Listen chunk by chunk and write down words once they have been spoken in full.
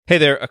Hey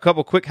there, a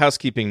couple quick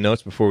housekeeping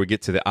notes before we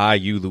get to the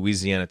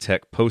IU-Louisiana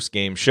Tech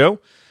postgame show.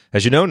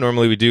 As you know,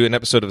 normally we do an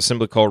episode of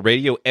Assembly Call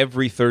Radio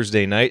every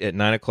Thursday night at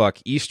 9 o'clock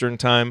Eastern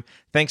Time.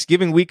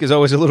 Thanksgiving week is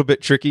always a little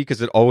bit tricky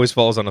because it always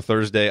falls on a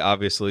Thursday,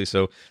 obviously.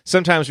 So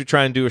sometimes we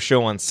try and do a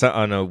show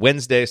on a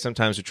Wednesday.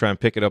 Sometimes we try and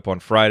pick it up on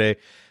Friday.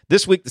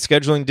 This week, the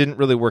scheduling didn't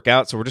really work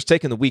out, so we're just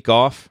taking the week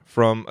off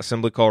from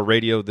Assembly Call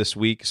Radio this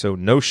week. So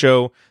no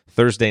show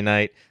Thursday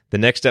night. The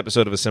next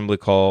episode of the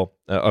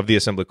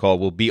Assembly Call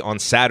will be on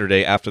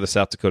Saturday after the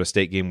South Dakota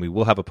State game. We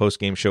will have a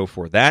post-game show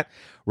for that.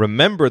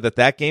 Remember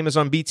that game is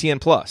on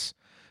BTN Plus.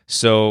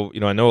 So,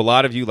 I know a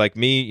lot of you, like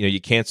me,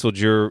 you canceled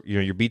your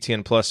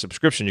BTN Plus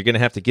subscription. You're going to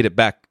have to get it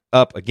back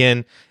up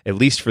again, at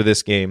least for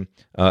this game,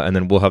 and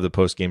then we'll have the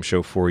post-game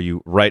show for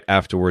you right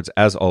afterwards,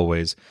 as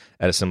always,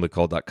 at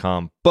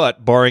assemblycall.com.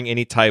 But barring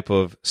any type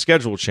of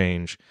schedule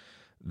change,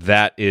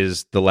 that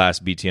is the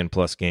last BTN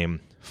Plus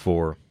game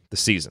for the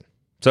season.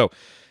 So,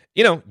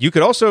 you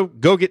could also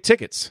go get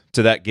tickets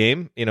to that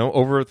game,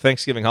 over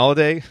Thanksgiving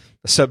holiday,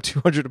 a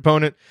sub-200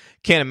 opponent.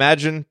 Can't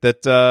imagine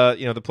that,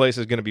 the place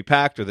is going to be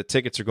packed or that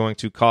tickets are going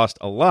to cost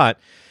a lot.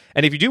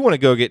 And if you do want to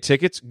go get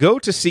tickets, go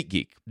to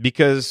SeatGeek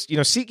because,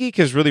 SeatGeek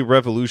has really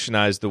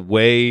revolutionized the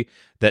way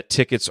that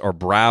tickets are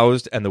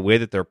browsed and the way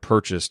that they're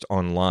purchased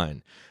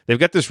online. They've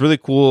got this really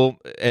cool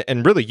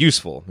and really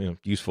useful,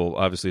 useful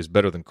obviously is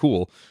better than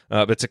cool,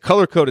 but it's a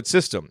color-coded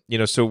system,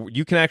 so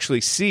you can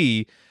actually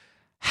see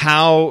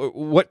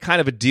what kind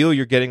of a deal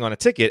you're getting on a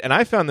ticket. And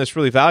I found this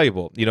really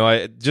valuable.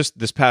 Just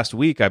this past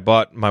week, I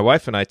bought my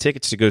wife and I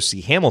tickets to go see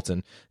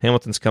Hamilton.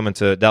 Hamilton's coming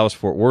to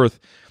Dallas-Fort Worth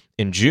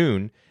in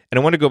June. And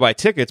I wanted to go buy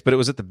tickets, but it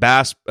was at the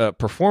Bass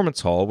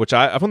Performance Hall, which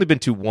I've only been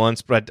to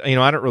once, but I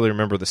don't really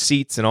remember the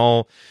seats and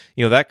all,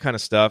 that kind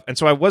of stuff. And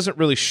so I wasn't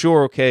really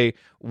sure, okay,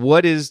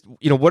 what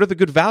are the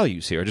good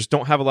values here? I just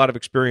don't have a lot of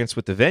experience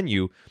with the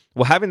venue.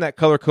 Well, having that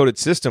color-coded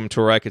system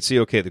to where I could see,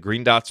 okay, the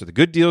green dots are the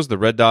good deals, the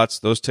red dots,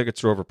 those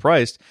tickets are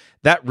overpriced,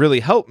 that really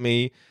helped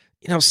me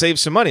save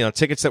some money on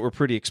tickets that were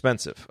pretty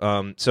expensive.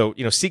 So,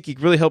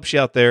 SeatGeek really helps you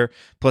out there.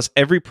 Plus,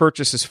 every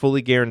purchase is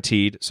fully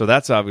guaranteed, so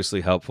that's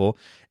obviously helpful.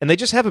 And they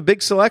just have a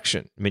big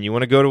selection. I mean, you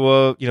want to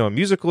go to a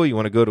musical, you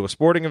want to go to a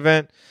sporting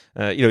event,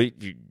 you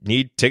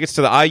need tickets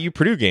to the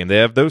IU-Purdue game. They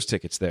have those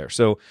tickets there.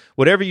 So,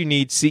 whatever you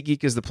need,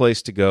 SeatGeek is the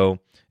place to go.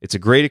 It's a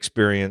great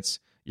experience.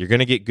 You're going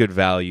to get good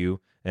value.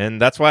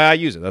 And that's why I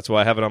use it. That's why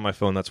I have it on my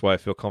phone. That's why I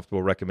feel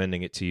comfortable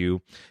recommending it to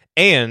you.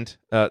 And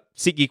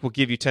SeatGeek will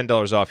give you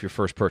 $10 off your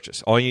first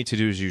purchase. All you need to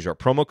do is use our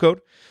promo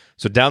code.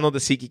 So download the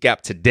SeatGeek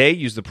app today.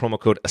 Use the promo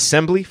code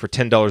ASSEMBLY for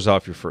 $10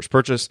 off your first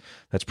purchase.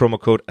 That's promo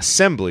code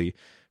ASSEMBLY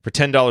for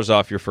 $10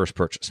 off your first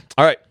purchase.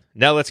 All right,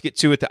 now let's get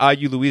to it. The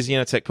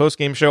IU-Louisiana Tech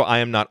postgame show. I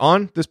am not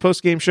on this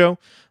postgame show.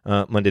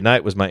 Monday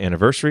night was my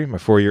anniversary, my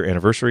 4-year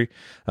anniversary,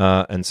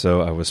 and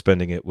so I was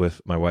spending it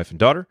with my wife and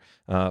daughter.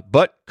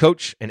 But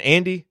Coach and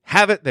Andy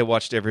have it. They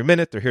watched every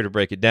minute. They're here to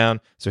break it down.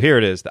 So here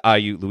it is, the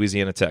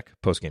IU-Louisiana Tech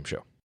postgame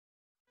show.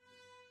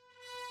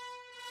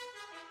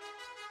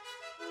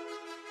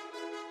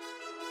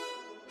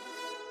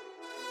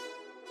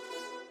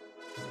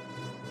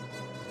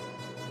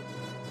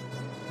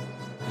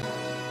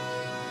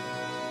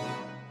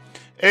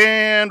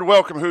 And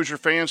welcome, Hoosier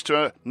fans,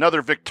 to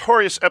another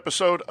victorious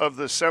episode of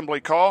the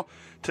Assembly Call.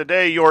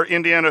 Today, your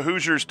Indiana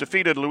Hoosiers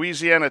defeated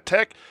Louisiana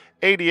Tech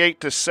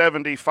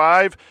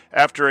 88-75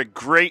 after a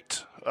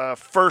great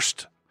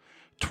first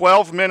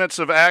 12 minutes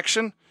of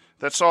action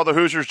that saw the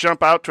Hoosiers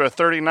jump out to a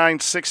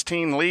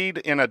 39-16 lead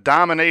in a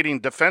dominating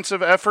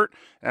defensive effort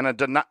and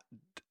a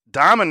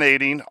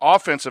dominating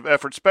offensive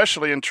effort,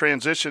 especially in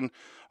transition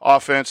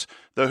offense.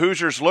 The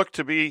Hoosiers looked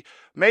to be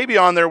maybe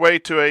on their way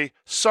to a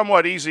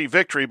somewhat easy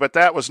victory, but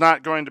that was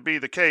not going to be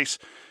the case.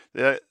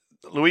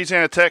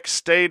 Louisiana Tech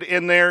stayed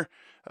in there,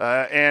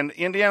 and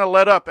Indiana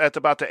led up at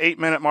about the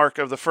 8-minute mark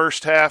of the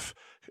first half,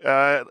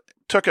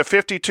 took a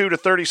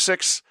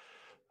 52-36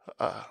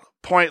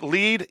 point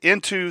lead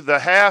into the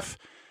half.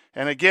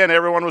 And again,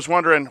 everyone was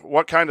wondering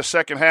what kind of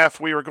second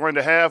half we were going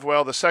to have.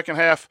 Well, the second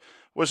half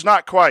was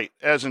not quite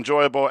as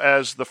enjoyable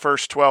as the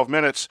first 12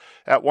 minutes.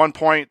 At one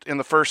point in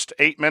the first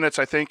 8 minutes,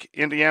 I think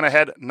Indiana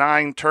had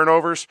 9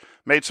 turnovers,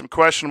 made some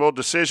questionable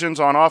decisions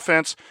on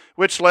offense,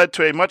 which led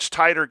to a much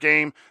tighter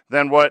game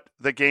than what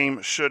the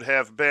game should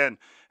have been.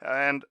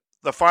 And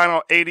the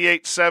final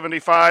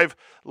 88-75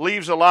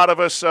 leaves a lot of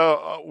us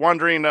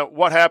wondering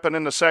what happened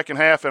in the second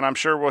half, and I'm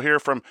sure we'll hear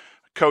from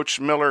Coach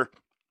Miller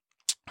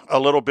a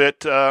little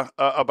bit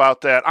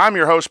about that. I'm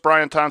your host,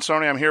 Brian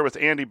Tonsoni. I'm here with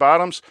Andy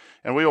Bottoms,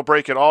 and we will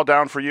break it all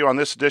down for you on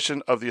this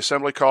edition of the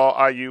Assembly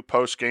Call IU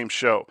post-game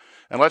show.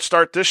 And let's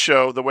start this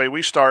show the way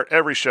we start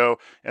every show,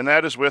 and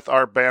that is with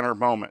our banner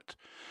moment.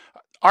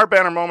 Our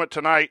banner moment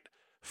tonight,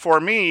 for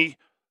me,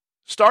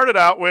 started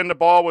out when the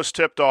ball was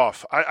tipped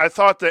off. I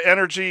thought the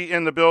energy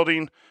in the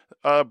building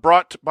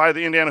brought by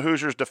the Indiana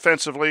Hoosiers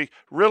defensively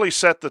really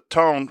set the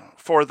tone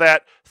for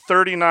that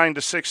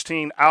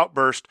 39-16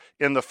 outburst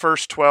in the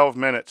first 12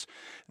 minutes.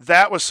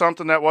 That was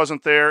something that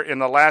wasn't there in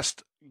the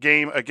last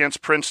game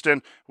against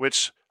Princeton,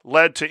 which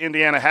led to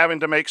Indiana having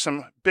to make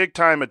some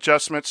big-time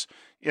adjustments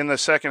in the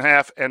second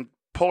half and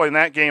pulling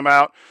that game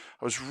out.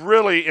 I was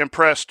really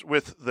impressed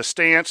with the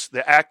stance,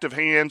 the active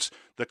hands,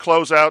 the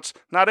closeouts.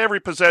 Not every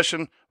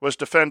possession was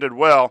defended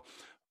well,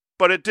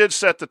 but it did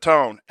set the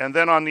tone. And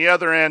then on the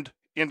other end,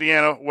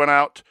 Indiana went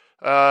out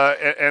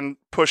and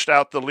pushed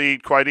out the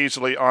lead quite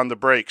easily on the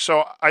break.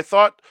 So I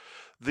thought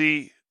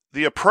the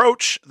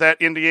approach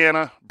that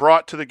Indiana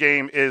brought to the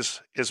game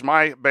is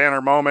my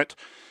banner moment.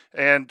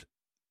 And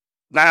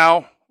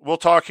now we'll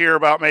talk here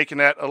about making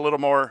that a little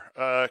more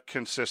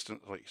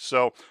consistently.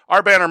 So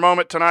our banner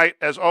moment tonight,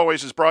 as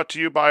always, is brought to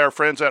you by our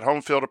friends at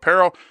Home Field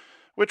Apparel,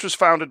 which was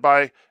founded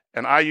by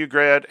an IU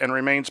grad and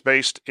remains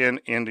based in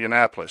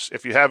Indianapolis.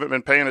 If you haven't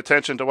been paying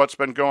attention to what's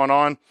been going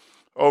on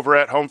over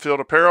at Home Field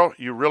Apparel,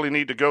 you really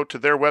need to go to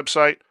their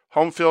website,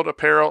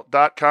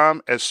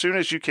 homefieldapparel.com, as soon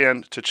as you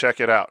can to check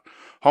it out.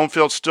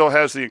 Homefield still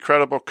has the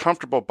incredible,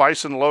 comfortable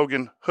Bison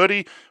Logan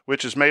hoodie,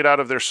 which is made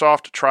out of their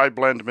soft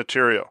tri-blend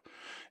material.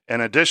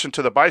 In addition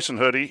to the Bison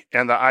hoodie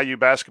and the IU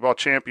Basketball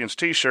Champions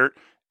t-shirt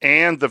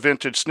and the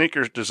vintage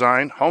sneakers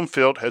design,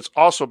 Homefield has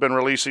also been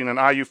releasing an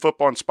IU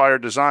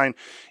football-inspired design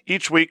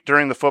each week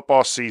during the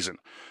football season.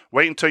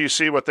 Wait until you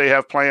see what they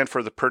have planned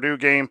for the Purdue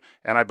game,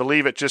 and I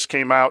believe it just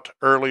came out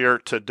earlier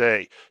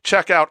today.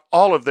 Check out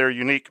all of their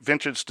unique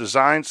vintage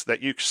designs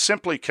that you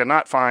simply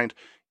cannot find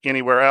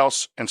anywhere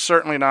else, and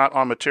certainly not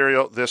on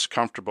material this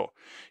comfortable.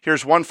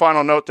 Here's one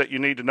final note that you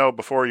need to know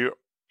before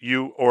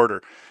you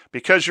order.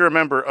 Because you're a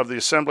member of the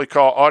Assembly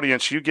Call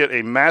audience, you get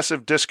a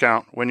massive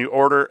discount when you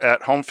order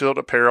at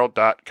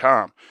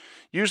homefieldapparel.com.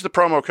 Use the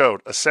promo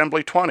code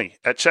ASSEMBLY20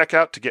 at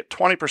checkout to get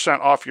 20%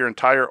 off your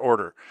entire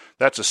order.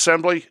 That's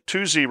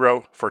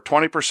ASSEMBLY20 for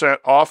 20%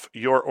 off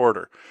your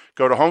order.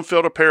 Go to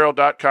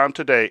homefieldapparel.com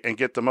today and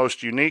get the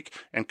most unique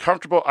and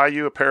comfortable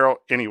IU apparel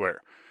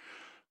anywhere.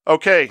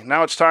 Okay,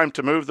 now it's time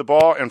to move the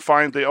ball and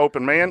find the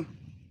open man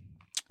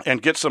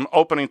and get some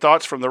opening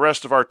thoughts from the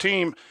rest of our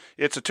team.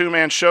 It's a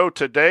two-man show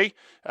today.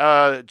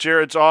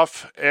 Jared's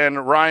off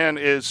and Ryan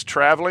is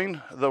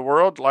traveling the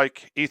world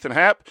like Ethan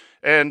Happ.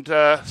 And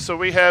so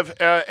we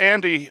have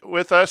Andy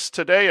with us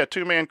today, a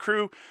two-man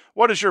crew.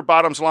 What is your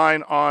bottoms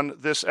line on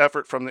this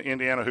effort from the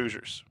Indiana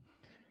Hoosiers?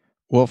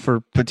 Well,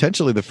 for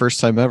potentially the first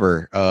time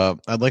ever,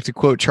 I'd like to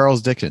quote Charles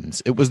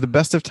Dickens. It was the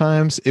best of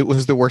times. It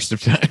was the worst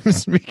of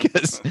times,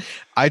 because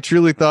I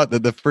truly thought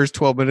that the first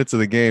 12 minutes of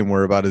the game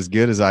were about as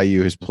good as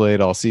IU has played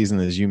all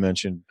season, as you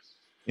mentioned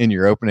in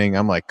your opening.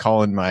 I'm like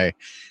calling my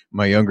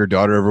younger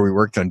daughter over. We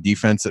worked on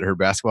defense at her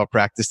basketball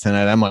practice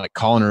tonight. I'm like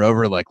calling her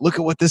over, like, look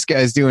at what this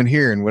guy's doing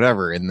here and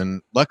whatever. And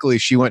then luckily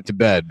she went to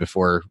bed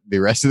before the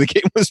rest of the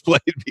game was played,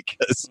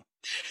 because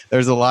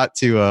there's a lot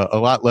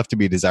left to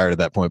be desired at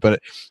that point. But,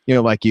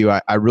 like you,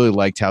 I really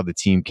liked how the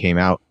team came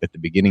out at the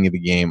beginning of the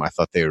game. I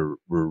thought they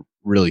were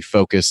really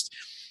focused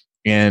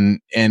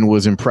and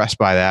was impressed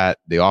by that.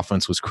 The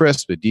offense was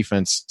crisp. The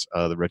defense,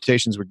 the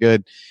rotations were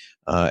good.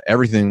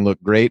 Everything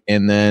looked great.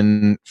 And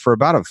then for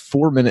about a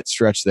 4-minute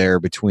stretch there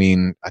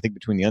between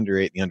the under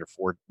 8 and the under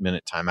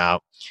 4-minute timeout,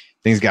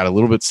 things got a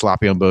little bit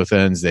sloppy on both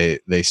ends.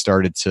 They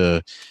started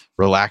to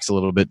relax a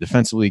little bit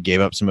defensively,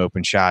 gave up some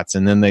open shots,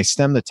 and then they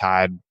stemmed the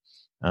tide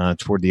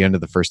toward the end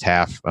of the first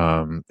half.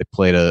 They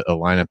played a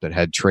lineup that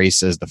had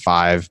Trayce as the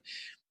 5,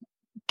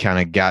 kind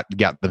of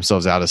got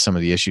themselves out of some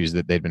of the issues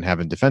that they'd been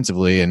having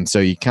defensively. And so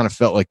you kind of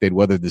felt like they'd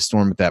weathered the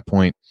storm at that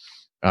point.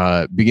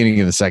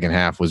 Beginning of the second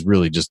half was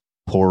really just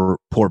poor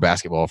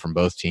basketball from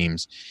both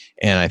teams.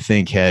 And I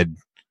think there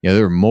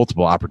were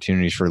multiple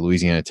opportunities for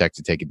Louisiana Tech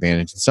to take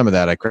advantage. And some of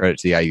that I credit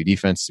to the IU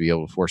defense to be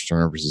able to force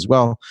turnovers as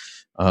well.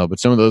 But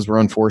some of those were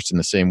unforced in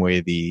the same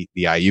way the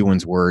IU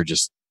ones were.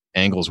 Just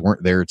angles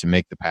weren't there to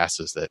make the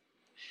passes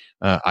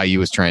that IU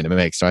was trying to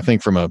make. So I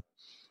think from a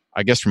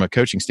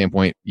coaching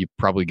standpoint, you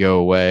probably go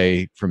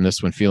away from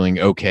this one feeling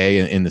okay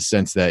in the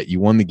sense that you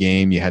won the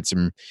game. You had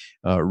some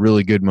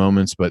really good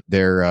moments, but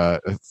there,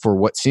 for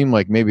what seemed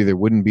like maybe there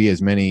wouldn't be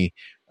as many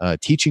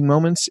teaching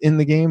moments in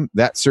the game,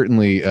 that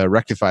certainly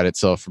rectified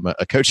itself from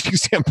a coaching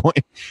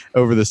standpoint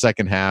over the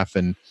second half.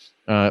 And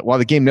while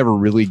the game never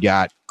really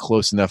got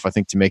close enough, I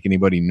think, to make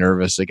anybody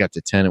nervous, it got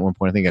to 10 at one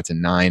point. I think it got to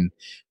 9,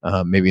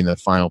 maybe in the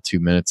final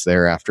 2 minutes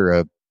there after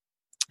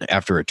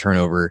a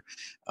turnover.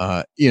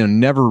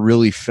 Never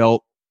really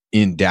felt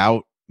in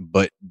doubt,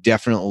 but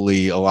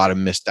definitely a lot of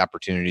missed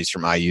opportunities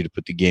from IU to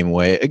put the game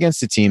away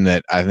against a team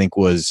that I think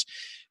was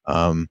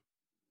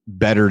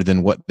better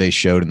than what they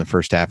showed in the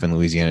first half in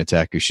Louisiana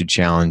Tech, who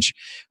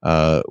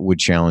would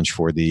challenge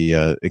for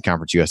the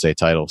Conference USA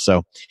title.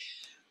 So,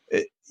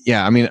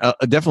 yeah, I mean,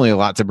 definitely a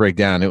lot to break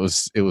down. It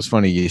was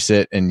funny. You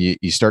sit and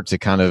you start to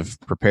kind of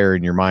prepare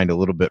in your mind a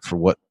little bit for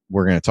what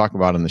we're going to talk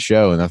about on the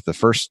show. And after the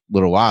first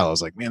little while, I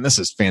was like, man, this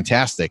is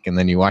fantastic. And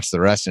then you watch the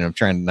rest, and I'm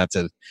trying not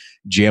to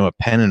jam a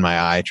pen in my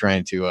eye,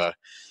 trying to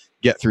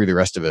get through the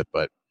rest of it.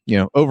 But,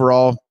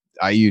 overall,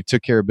 IU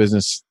took care of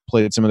business,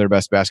 played some of their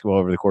best basketball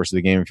over the course of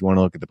the game. If you want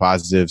to look at the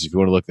positives, if you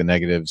want to look at the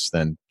negatives,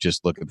 then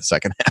just look at the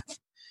second half.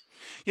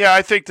 Yeah,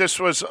 I think this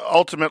was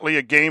ultimately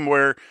a game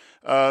where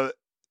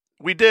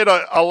we did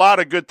a lot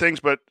of good things,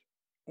 but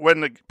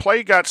when the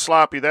play got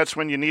sloppy, that's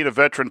when you need a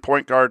veteran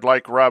point guard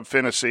like Rob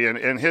Finney,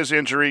 and his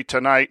injury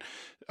tonight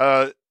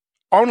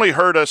only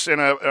hurt us in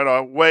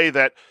a way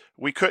that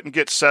we couldn't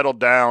get settled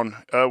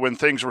down when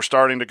things were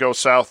starting to go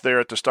south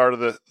there at the start of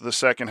the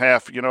second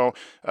half.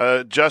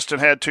 Justin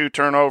had 2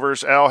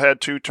 turnovers. Al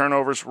had 2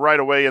 turnovers right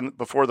away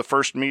before the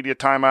first media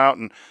timeout,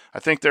 and I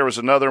think there was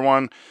another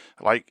one.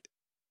 Like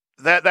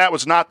that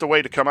was not the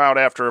way to come out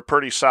after a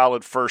pretty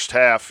solid first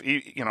half.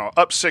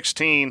 Up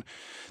 16.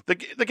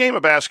 The game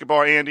of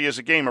basketball, Andy, is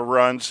a game of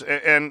runs,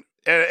 and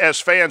as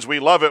fans, we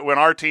love it when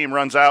our team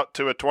runs out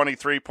to a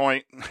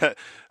 23-point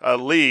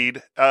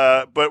lead.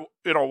 But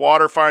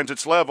water finds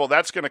its level.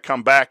 That's going to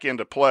come back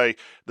into play.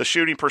 The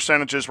shooting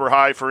percentages were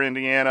high for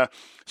Indiana,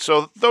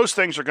 so those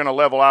things are going to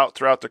level out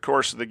throughout the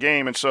course of the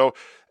game. And so,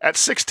 at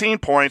 16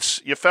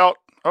 points, you felt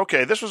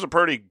okay. This was a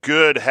pretty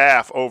good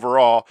half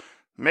overall.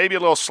 Maybe a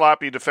little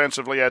sloppy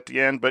defensively at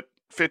the end, but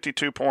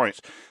 52 points.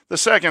 The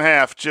second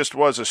half just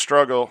was a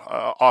struggle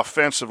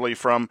offensively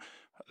from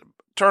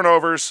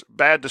turnovers,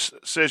 bad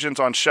decisions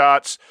on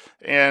shots,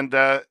 and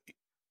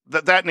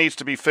that needs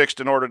to be fixed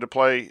in order to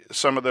play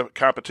some of the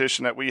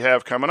competition that we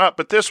have coming up.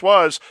 But this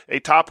was a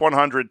top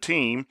 100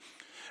 team,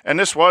 and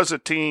this was a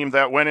team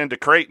that went into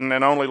Creighton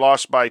and only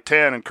lost by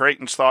 10, and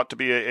Creighton's thought to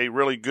be a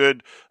really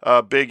good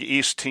Big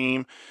East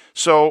team.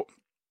 So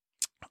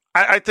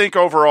I think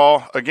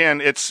overall, again,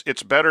 it's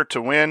better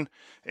to win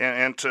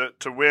and to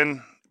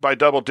win by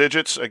double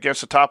digits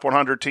against a top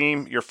 100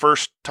 team, your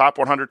first top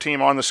 100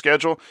 team on the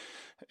schedule,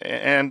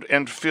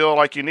 and feel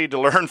like you need to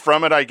learn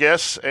from it, I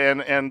guess,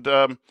 and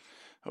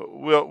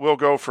we'll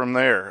go from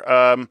there.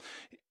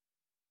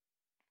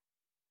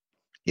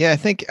 Yeah, I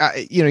think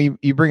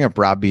you bring up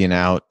Rob being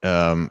out.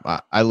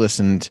 I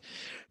listened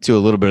to a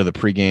little bit of the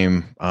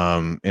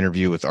pregame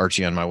interview with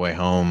Archie on my way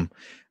home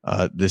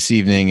this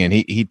evening, and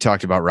he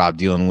talked about Rob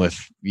dealing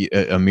with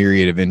a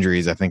myriad of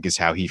injuries, I think is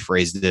how he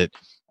phrased it.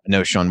 I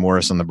know Sean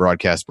Morris on the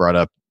broadcast brought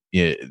up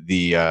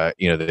that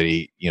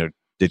he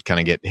did kind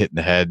of get hit in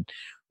the head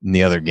in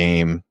the other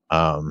game.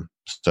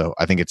 So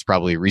I think it's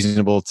probably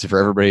reasonable for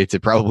everybody to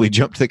probably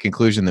jump to the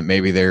conclusion that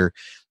maybe they're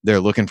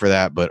looking for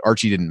that. But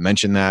Archie didn't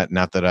mention that.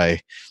 Not that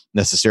I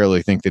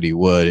necessarily think that he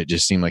would. It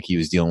just seemed like he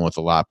was dealing with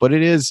a lot. But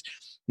it is,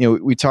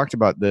 we talked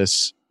about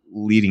this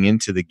leading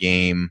into the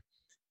game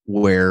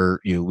where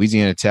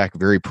Louisiana Tech,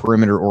 very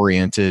perimeter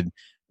oriented,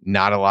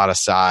 not a lot of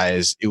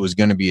size. It was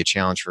going to be a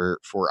challenge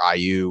for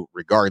IU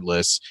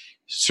regardless.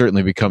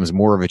 Certainly becomes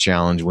more of a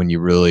challenge when you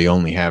really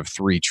only have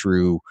 3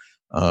 true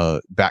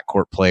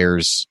backcourt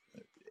players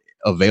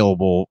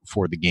available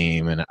for the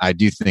game. And I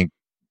do think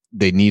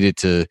they needed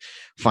to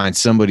find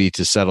somebody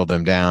to settle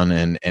them down,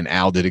 and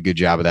Al did a good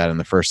job of that in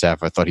the first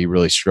half. I thought he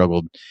really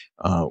struggled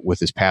with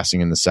his passing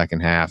in the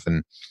second half,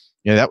 and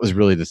that was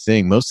really the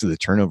thing. Most of the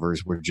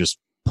turnovers were just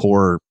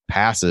poor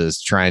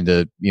passes trying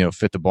to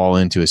fit the ball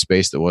into a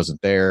space that wasn't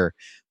there,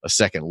 a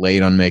second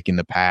late on making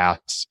the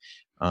pass.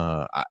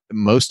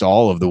 Most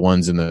all of the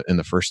ones in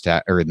the first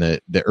half, or in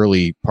the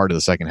early part of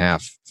the second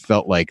half,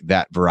 felt like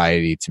that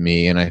variety to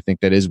me. And I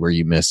think that is where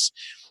you miss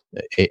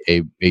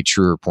a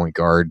truer point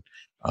guard.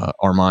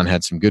 Armand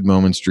had some good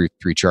moments, drew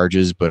 3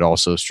 charges, but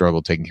also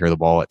struggled taking care of the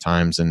ball at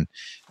times, and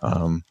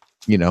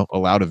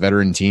allowed a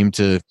veteran team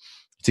to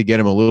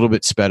get him a little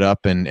bit sped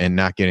up and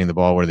not getting the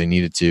ball where they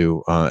needed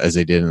to, as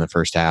they did in the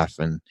first half.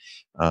 And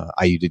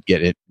IU did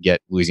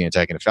get Louisiana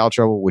Tech into foul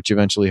trouble, which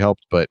eventually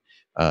helped, but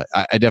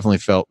I definitely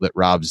felt that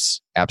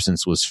Rob's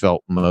absence was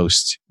felt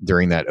most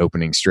during that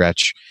opening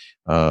stretch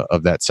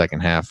of that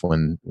second half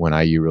when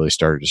IU really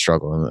started to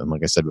struggle. And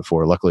like I said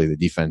before, luckily the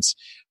defense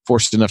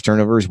forced enough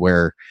turnovers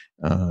where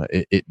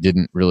it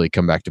didn't really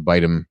come back to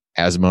bite him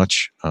as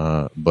much.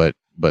 But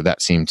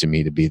that seemed to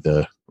me to be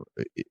the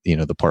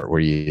part where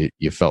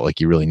you felt like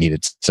you really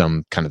needed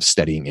some kind of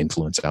steadying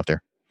influence out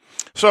there.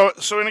 So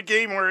in a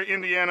game where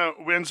Indiana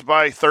wins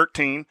by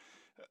 13,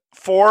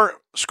 4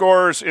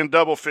 scorers in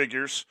double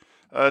figures,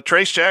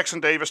 Trayce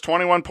Jackson-Davis,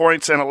 21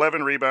 points and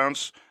 11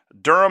 rebounds.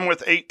 Durham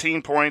with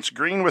 18 points.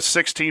 Green with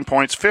 16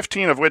 points,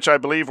 15 of which I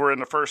believe were in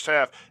the first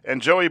half.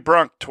 And Joey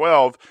Brunk,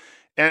 12.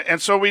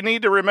 And so we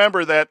need to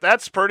remember that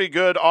that's pretty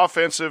good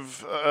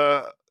offensive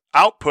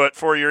output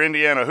for your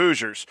Indiana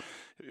Hoosiers.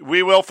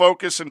 We will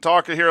focus and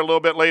talk here a little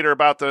bit later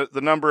about the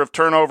number of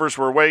turnovers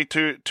were way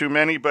too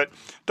many, but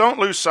don't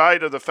lose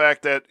sight of the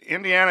fact that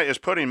Indiana is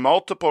putting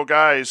multiple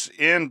guys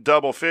in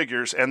double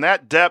figures, and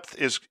that depth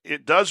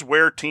it does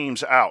wear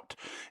teams out.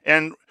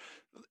 And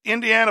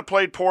Indiana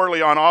played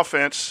poorly on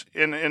offense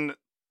in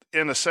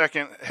the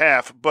second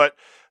half, but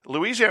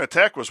Louisiana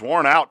Tech was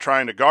worn out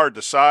trying to guard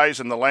the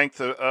size and the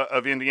length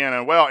of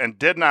Indiana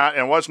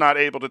and was not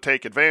able to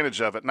take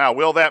advantage of it. Now,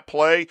 will that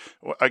play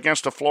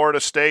against a Florida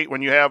State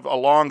when you have a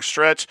long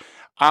stretch?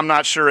 I'm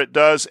not sure it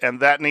does,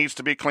 and that needs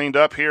to be cleaned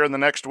up here in the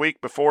next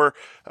week before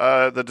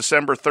the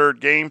December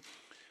 3rd game.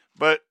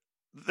 But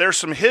there's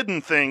some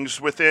hidden things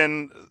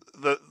within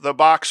the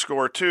box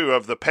score, too,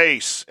 of the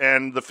pace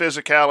and the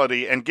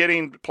physicality and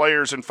getting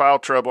players in foul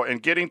trouble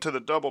and getting to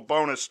the double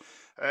bonus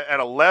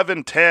at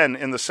 11-10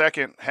 in the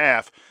second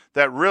half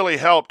that really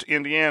helped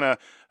Indiana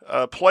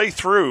play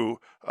through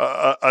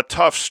a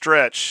tough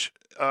stretch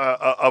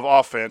of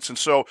offense. And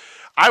so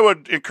I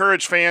would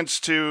encourage fans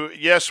to,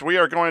 yes, we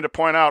are going to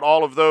point out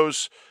all of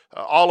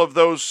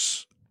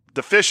those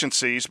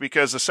deficiencies,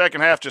 because the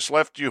second half just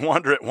left you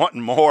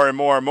wanting more and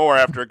more and more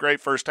after a great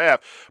first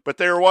half. But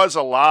there was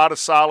a lot of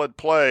solid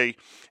play.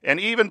 And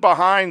even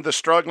behind the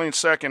struggling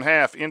second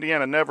half,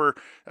 Indiana never,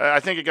 I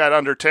think it got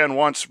under 10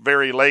 once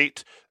very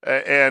late.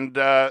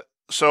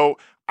 So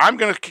I'm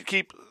going to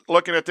keep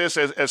looking at this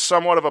as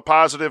somewhat of a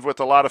positive,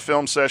 with a lot of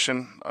film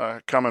session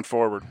coming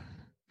forward.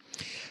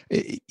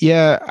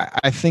 Yeah,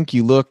 I think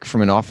you look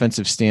from an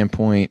offensive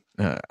standpoint,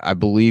 I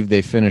believe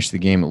they finished the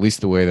game, at least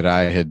the way that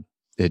I had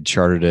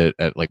charted it,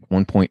 at like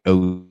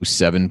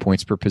 1.07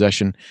 points per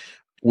possession,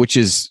 which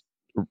is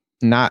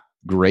not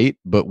great.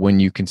 But when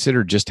you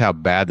consider just how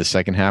bad the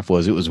second half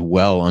was, it was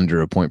well under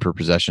a point per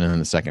possession in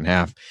the second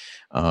half.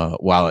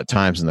 While at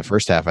times in the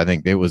first half, I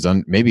think it was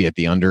maybe at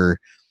the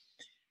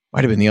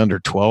might have been the under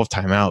 12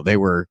 timeout.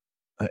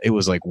 It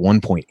was like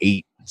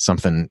 1.8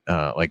 something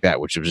like that,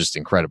 which was just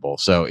incredible.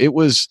 So it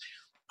was,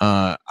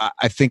 I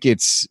think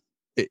it's,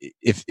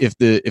 if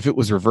it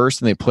was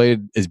reversed and they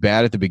played as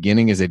bad at the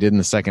beginning as they did in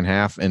the second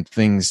half, and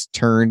things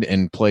turned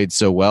and played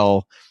so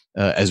well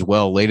as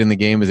well late in the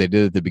game as they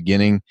did at the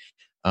beginning,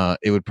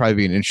 it would probably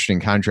be an interesting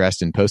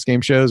contrast in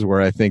post-game shows,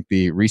 where I think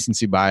the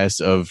recency bias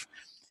of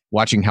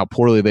watching how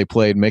poorly they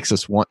played makes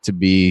us want to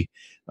be,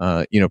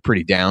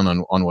 pretty down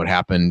on what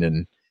happened.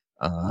 And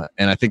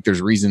I think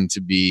there's reason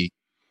to be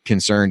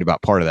concerned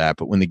about part of that.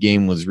 But when the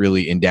game was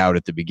really in doubt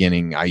at the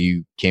beginning,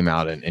 IU came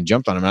out and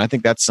jumped on them. And I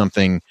think that's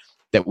something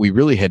that we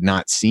really had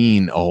not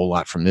seen a whole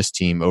lot from this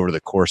team over the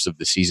course of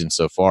the season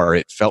so far.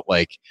 It felt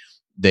like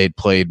they'd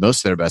played most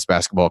of their best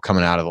basketball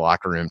coming out of the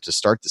locker room to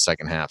start the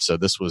second half. So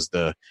this was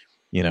the,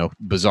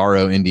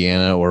 bizarro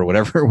Indiana, or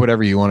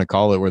whatever you want to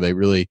call it, where they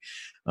really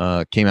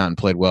came out and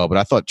played well. But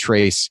I thought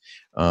Trayce,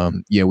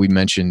 we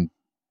mentioned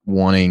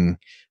wanting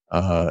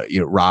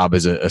Rob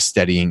as a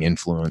steadying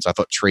influence. I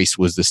thought Trayce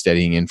was the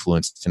steadying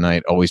influence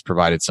tonight. Always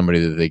provided somebody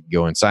that they could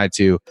go inside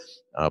to.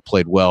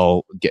 Played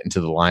well, getting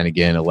to the line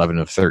again, 11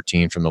 of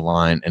 13 from the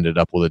line, ended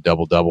up with a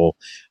double-double.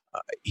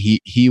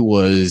 He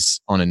was,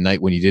 on a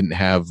night when you didn't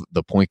have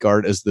the point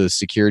guard as the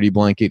security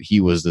blanket, he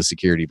was the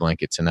security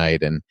blanket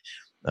tonight. And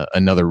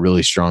another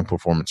really strong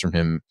performance from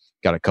him.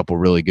 Got a couple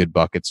really good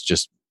buckets,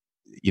 just,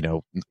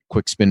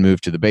 quick spin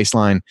move to the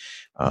baseline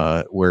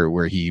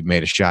where he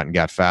made a shot and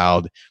got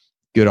fouled.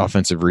 Good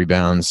offensive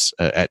rebounds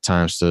at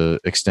times to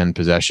extend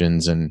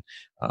possessions, and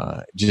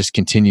just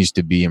continues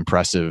to be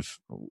impressive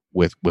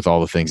with all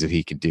the things that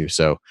he can do.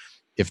 So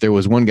if there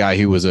was one guy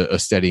who was a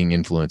steadying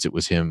influence, it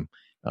was him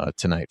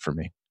tonight for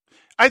me.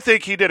 I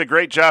think he did a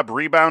great job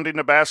rebounding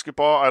the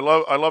basketball.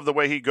 I love the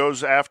way he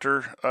goes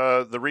after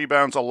the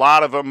rebounds. A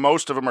lot of them,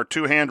 most of them are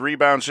two-hand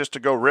rebounds just to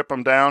go rip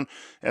them down,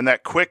 and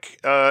that quick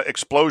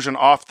explosion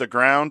off the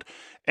ground.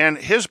 And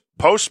his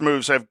post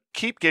moves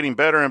keep getting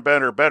better and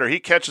better and better. He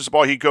catches the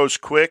ball, he goes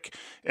quick,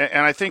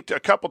 and I think a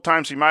couple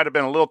times he might have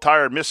been a little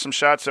tired, missed some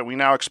shots that we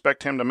now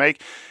expect him to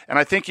make. And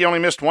I think he only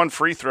missed one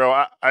free throw.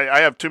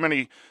 I have too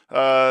many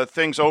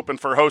things open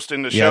for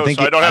hosting the show,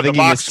 so I don't have the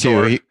box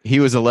score.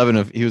 He was 11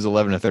 of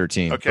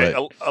 13. Okay,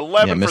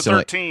 11 for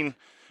 13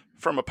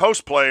 from a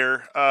post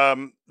player.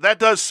 That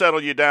does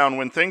settle you down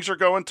when things are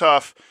going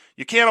tough.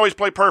 You can't always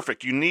play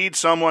perfect. You need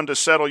someone to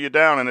settle you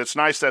down, and it's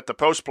nice that the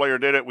post player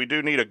did it. We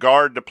do need a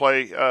guard to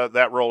play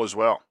that role as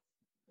well.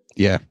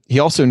 Yeah, he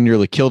also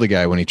nearly killed a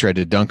guy when he tried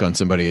to dunk on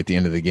somebody at the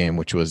end of the game,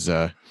 which was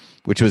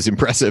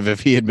impressive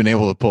if he had been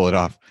able to pull it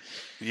off.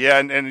 Yeah,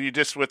 and you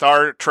just, with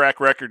our track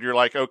record, you're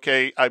like,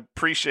 okay, I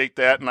appreciate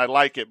that and I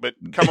like it, but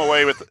come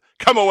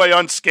away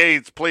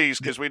unscathed, please,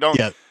 because we don't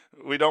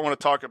want to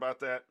talk about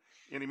that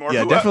anymore.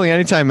 Yeah, definitely.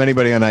 Anytime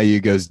anybody on IU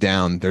goes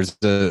down, there's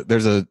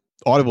a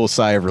audible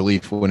sigh of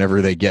relief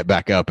whenever they get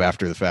back up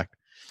after the fact.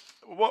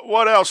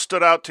 What else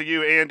stood out to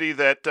you, Andy,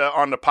 that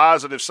on the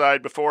positive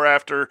side,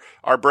 after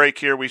our break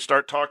here, we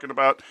start talking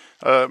about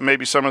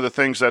maybe some of the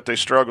things that they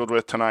struggled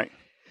with tonight?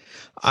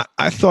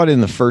 I thought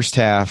in the first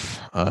half,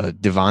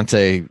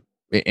 Devontae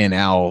and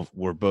Al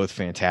were both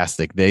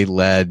fantastic. They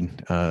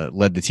led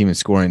the team in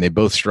scoring. They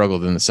both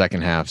struggled in the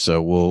second half,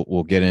 so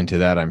we'll get into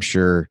that, I'm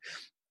sure.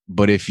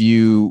 But if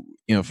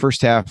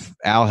first half,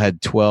 Al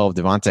had 12,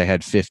 Devontae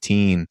had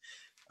 15,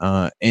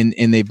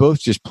 and they both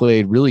just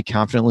played really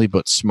confidently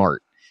but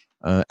smart.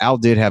 Al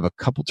did have a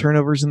couple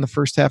turnovers in the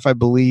first half, I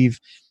believe.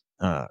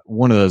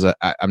 One of those,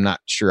 I'm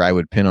not sure I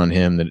would pin on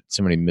him, that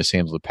somebody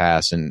mishandled the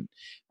pass,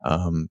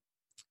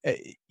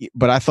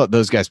 but I thought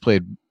those guys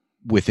played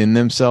within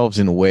themselves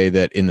in a way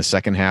that in the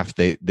second half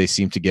they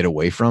seemed to get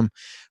away from,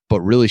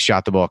 but really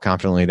shot the ball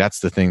confidently.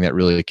 That's the thing that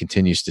really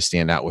continues to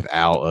stand out with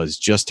Al, is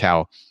just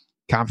how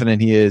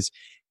confident he is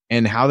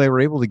and how they were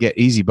able to get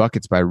easy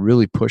buckets by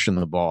really pushing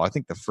the ball. I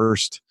think the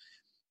first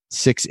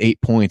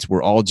 6-8 points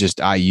were all just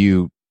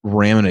IU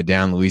ramming it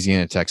down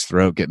Louisiana Tech's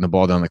throat, getting the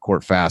ball down the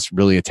court fast,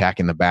 really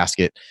attacking the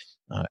basket.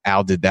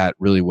 Al did that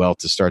really well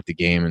to start the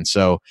game. And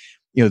so,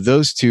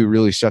 those two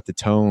really set the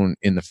tone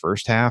in the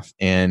first half.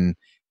 And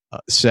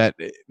set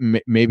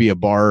maybe a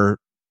bar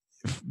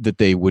that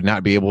they would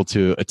not be able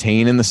to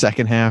attain in the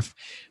second half.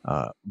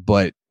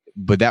 But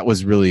that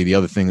was really the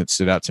other thing that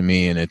stood out to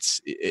me. And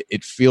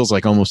it feels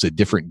like almost a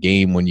different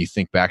game when you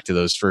think back to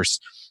those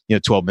first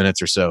 12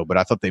 minutes or so. But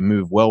I thought they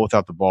moved well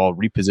without the ball,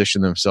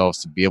 repositioned themselves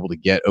to be able to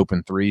get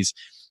open threes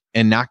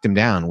and knocked them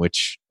down,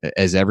 which,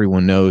 as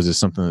everyone knows, is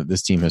something that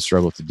this team has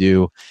struggled to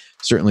do.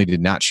 Certainly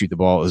did not shoot the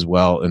ball as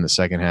well in the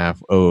second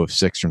half. 0 of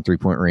 6 from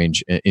 3-point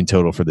range in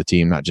total for the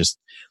team, not just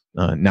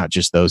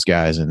those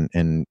guys,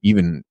 and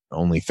even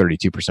only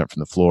 32% from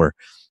the floor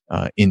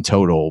in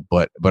total.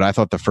 But I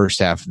thought the first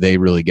half they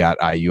really got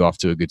IU off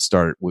to a good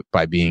start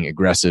by being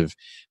aggressive,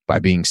 by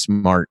being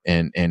smart,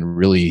 and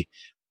really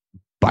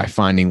by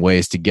finding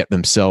ways to get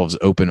themselves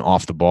open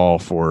off the ball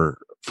for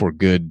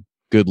good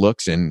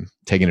looks and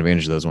taking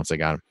advantage of those once they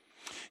got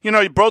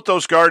them. Both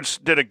those guards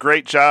did a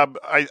great job,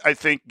 I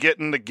think,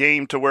 getting the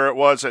game to where it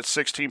was at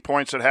 16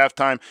 points at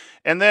halftime.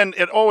 And then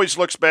it always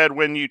looks bad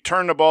when you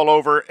turn the ball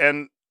over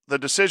and the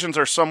decisions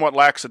are somewhat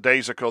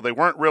lackadaisical. They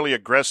weren't really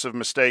aggressive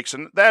mistakes,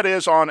 and that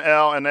is on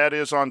Al and that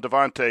is on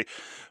Devontae.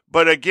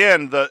 But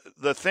again,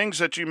 the things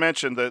that you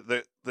mentioned,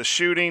 the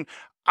shooting,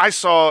 I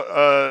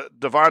saw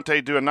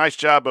Devontae do a nice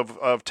job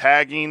of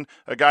tagging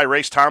a guy.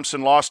 Race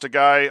Thompson lost a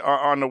guy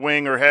on the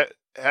wing or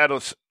had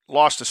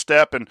lost a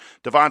step, and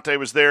Devontae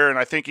was there, and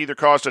I think either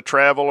caused a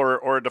travel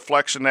or a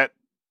deflection that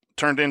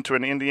turned into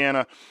an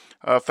Indiana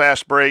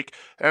fast break.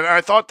 And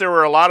I thought there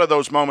were a lot of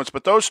those moments,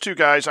 but those two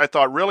guys I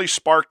thought really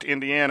sparked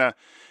Indiana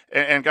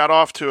and got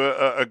off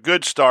to a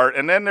good start.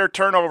 And then their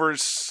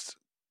turnovers,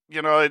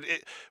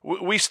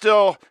 we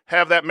still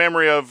have that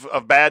memory of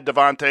bad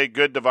Devontae,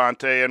 good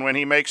Devontae, and when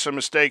he makes some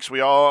mistakes, we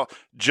all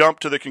jump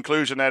to the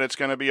conclusion that it's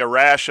going to be a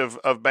rash of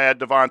bad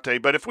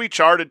Devontae. But if we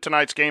charted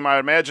tonight's game, I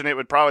imagine it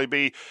would probably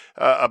be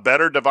a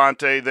better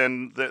Devontae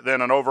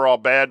than an overall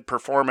bad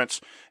performance.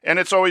 And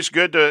it's always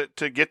good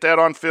to get that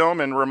on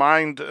film and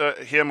remind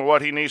him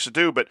what he needs to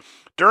do. But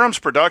Durham's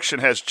production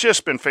has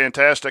just been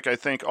fantastic, I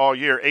think, all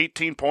year.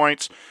 18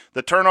 points.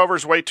 The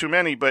turnovers way too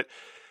many, but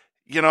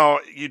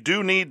you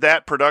do need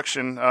that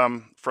production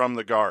from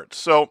the guards.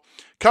 So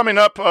coming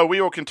up, we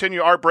will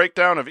continue our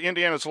breakdown of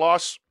Indiana's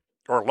loss.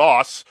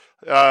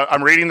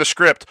 I'm reading the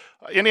script.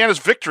 Indiana's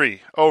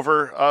victory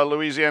over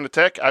Louisiana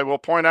Tech. I will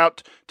point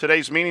out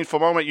today's meaningful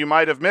moment you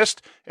might have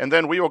missed, and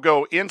then we will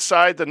go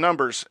inside the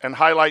numbers and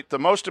highlight the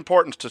most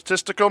important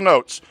statistical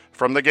notes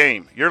from the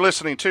game. You're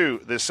listening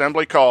to the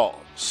Assembly Call.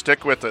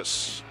 Stick with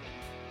us.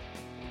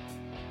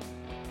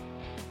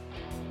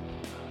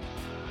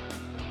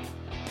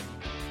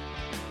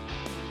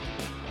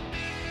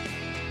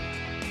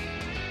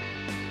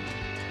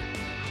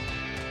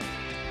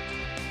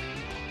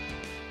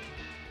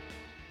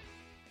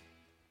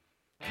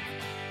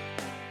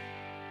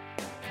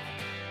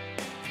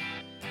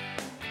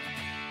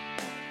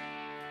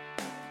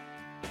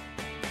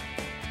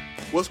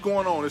 What's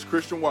going on? It's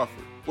Christian Wofford.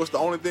 What's the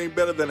only thing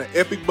better than an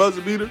epic buzzer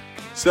beater?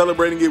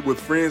 Celebrating it with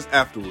friends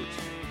afterwards.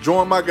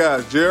 Join my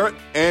guys Jared,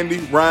 Andy,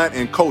 Ryan,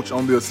 and Coach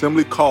on the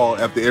Assembly Call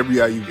after every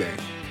IU game.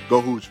 Go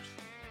Hoosiers.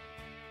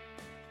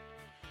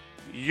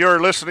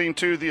 You're listening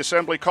to the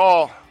Assembly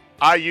Call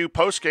IU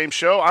postgame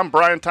show. I'm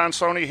Brian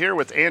Tonsoni here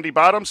with Andy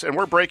Bottoms, and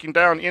we're breaking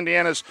down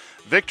Indiana's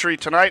victory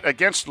tonight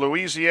against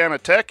Louisiana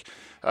Tech.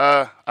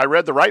 I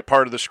read the right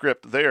part of the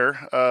script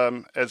there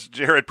as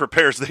Jared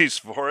prepares these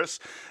for us.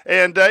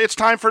 And it's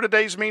time for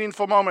today's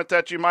meaningful moment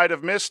that you might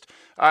have missed.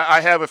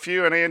 I have a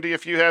few, and Andy,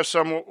 if you have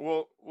some,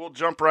 we'll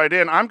jump right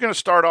in. I'm going to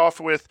start off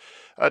with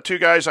two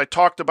guys I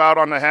talked about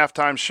on the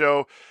halftime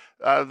show.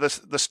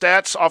 The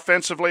stats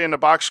offensively and the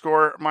box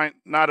score might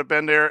not have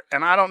been there,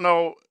 and I don't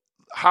know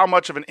how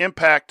much of an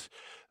impact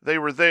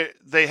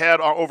they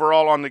had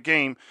overall on the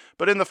game.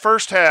 But in the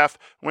first half,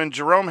 when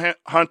Jerome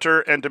Hunter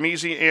and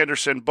Demezy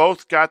Anderson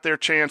both got their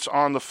chance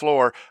on the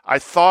floor, I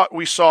thought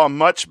we saw a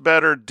much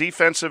better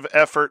defensive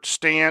effort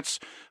stance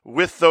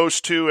with those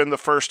two in the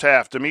first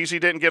half. Demezy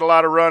didn't get a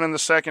lot of run in the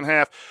second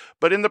half,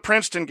 but in the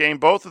Princeton game,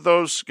 both of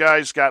those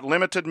guys got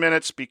limited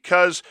minutes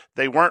because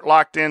they weren't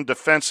locked in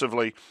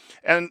defensively.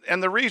 And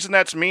the reason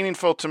that's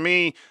meaningful to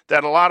me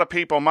that a lot of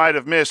people might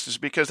have missed is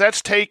because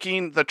that's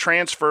taking the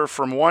transfer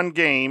from one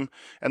game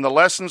and the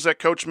lessons that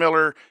Coach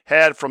Miller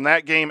had from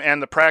that game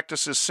and the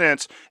practices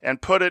since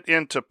and put it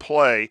into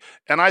play.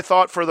 And I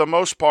thought for the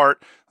most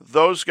part,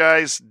 those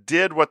guys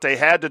did what they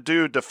had to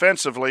do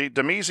defensively.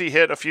 Demezy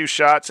hit a few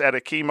shots at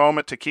a key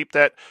moment to keep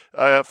that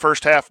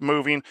first half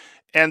moving.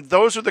 And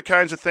those are the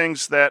kinds of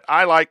things that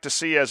I like to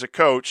see as a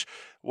coach.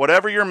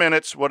 Whatever your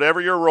minutes, whatever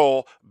your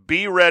role,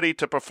 be ready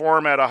to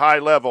perform at a high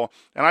level.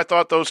 And I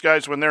thought those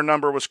guys, when their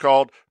number was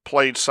called,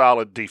 played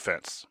solid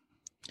defense.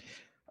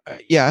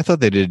 Yeah, I thought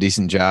they did a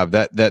decent job.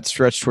 That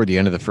stretch toward the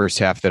end of the first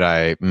half that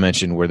I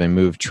mentioned where they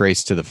moved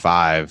Trayce to the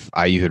 5,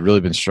 IU had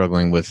really been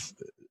struggling with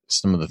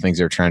some of the things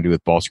they were trying to do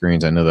with ball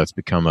screens. I know that's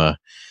become a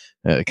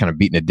kind of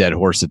beating a dead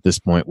horse at this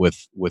point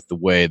with the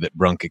way that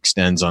Brunk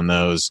extends on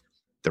those.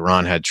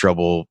 De'Ron had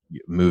trouble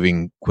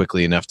moving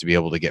quickly enough to be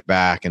able to get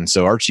back. And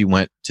so Archie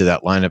went to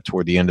that lineup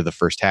toward the end of the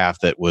first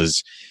half that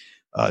was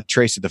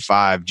Trayce at the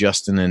 5,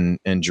 Justin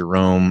and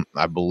Jerome,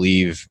 I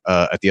believe,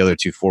 at the other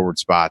 2 forward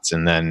spots.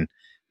 And then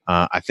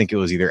I think it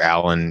was either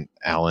Allen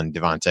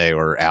Devontae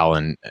or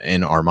Allen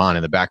and Armand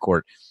in the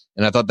backcourt.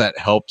 And I thought that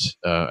helped.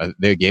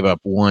 They gave up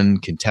 1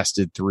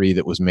 contested 3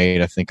 that was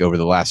made, I think, over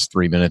the last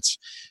 3 minutes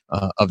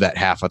of that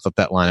half. I thought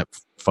that lineup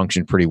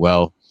functioned pretty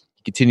well.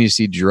 You continue to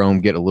see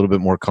Jerome get a little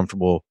bit more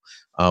comfortable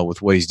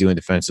with what he's doing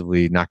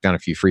defensively, knock down a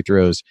few free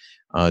throws.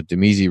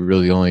 Demizi,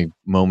 really the only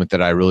moment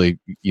that I really,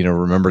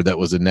 remember that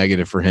was a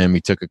negative for him.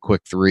 He took a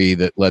quick 3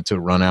 that led to a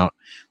run out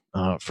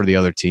for the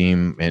other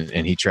team,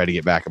 and he tried to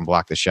get back and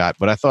block the shot.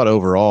 But I thought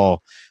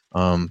overall,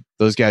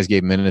 those guys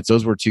gave minutes.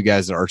 Those were 2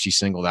 guys that Archie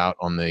singled out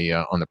on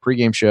the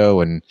pregame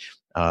show, and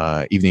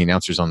even the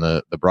announcers on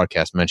the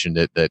broadcast mentioned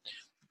it, that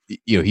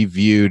he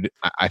viewed,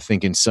 I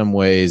think, in some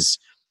ways,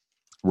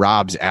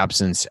 Rob's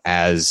absence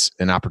as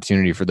an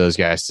opportunity for those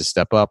guys to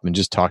step up, and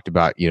just talked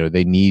about,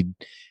 they need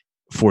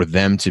for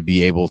them to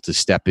be able to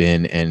step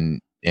in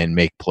and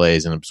make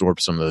plays and absorb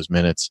some of those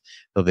minutes.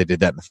 So they did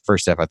that in the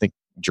first half. I think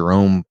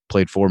Jerome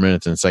played 4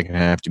 minutes in the second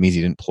half. Demizi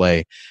didn't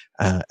play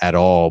at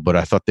all, but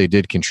I thought they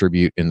did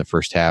contribute in the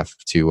first half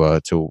to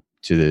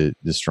the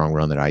strong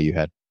run that IU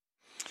had.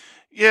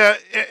 Yeah,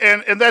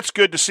 and that's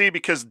good to see,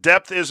 because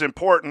depth is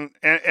important,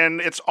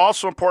 and it's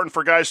also important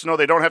for guys to know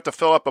they don't have to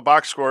fill up a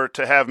box score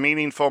to have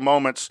meaningful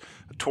moments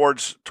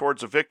towards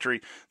a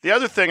victory. The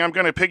other thing, I'm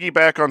going to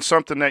piggyback on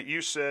something that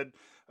you said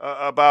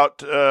about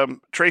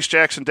Trayce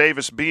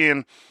Jackson-Davis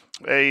being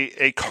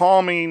a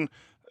calming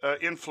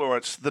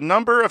influence. The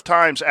number of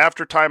times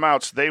after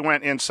timeouts they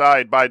went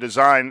inside by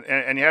design,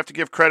 and you have to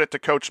give credit to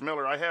Coach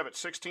Miller. I have it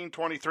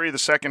 16-23 the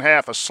second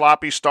half, a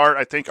sloppy start.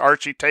 I think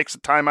Archie takes a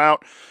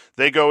timeout.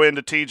 They go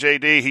into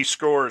TJD. He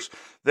scores.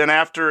 Then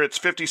after, it's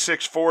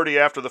 56-40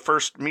 after the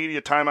first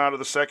media timeout of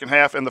the second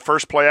half, and the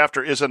first play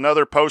after is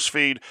another post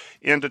feed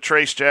into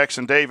Trayce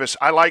Jackson-Davis.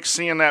 I like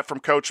seeing that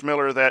from Coach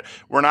Miller, that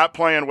we're not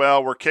playing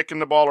well, we're kicking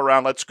the ball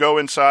around, let's go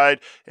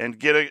inside and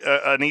get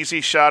an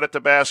easy shot at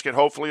the basket,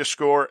 hopefully a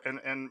score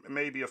and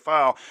maybe a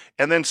foul.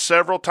 And then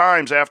several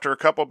times after a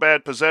couple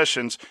bad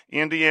possessions,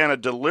 Indiana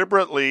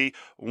deliberately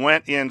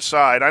went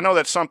inside. I know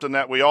that's something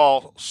that we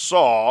all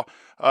saw,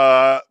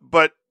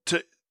 but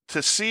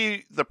to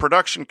see the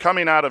production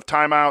coming out of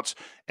timeouts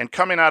and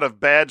coming out of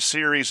bad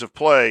series of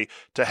play,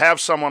 to have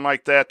someone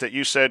like that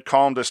you said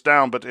calmed us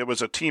down, but it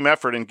was a team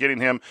effort in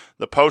getting him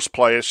the post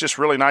play. It's just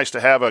really nice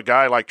to have a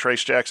guy like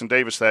Trayce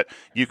Jackson-Davis that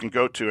you can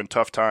go to in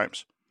tough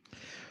times.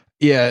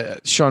 Yeah,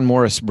 Sean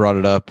Morris brought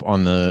it up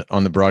on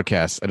the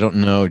broadcast. I don't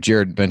know,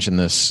 Jared mentioned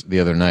this the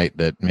other night,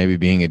 that maybe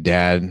being a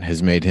dad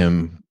has made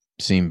him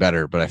seem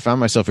better, but I found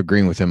myself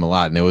agreeing with him a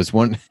lot. And there was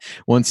one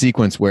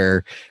sequence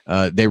where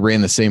they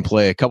ran the same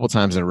play a couple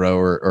times in a row,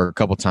 or a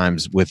couple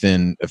times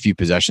within a few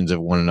possessions of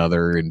one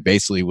another, and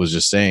basically was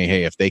just saying,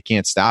 hey, if they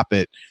can't stop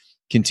it,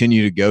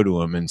 continue to go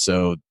to him. And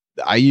so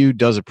IU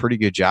does a pretty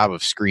good job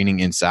of screening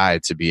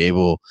inside to be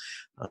able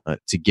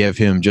to give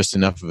him just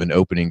enough of an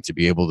opening to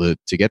be able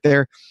to get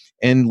there.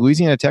 And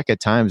Louisiana Tech at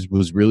times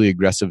was really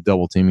aggressive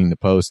double teaming the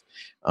post.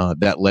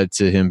 That led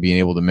to him being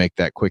able to make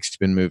that quick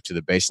spin move to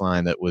the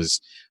baseline. That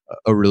was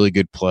a really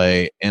good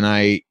play. And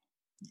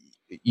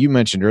you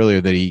mentioned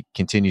earlier that he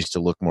continues to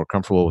look more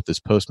comfortable with his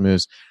post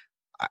moves.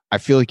 I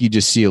feel like you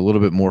just see a little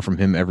bit more from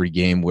him every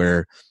game,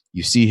 where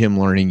you see him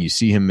learning, you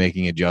see him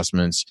making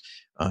adjustments,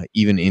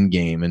 even in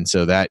game. And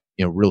so that,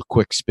 real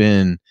quick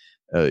spin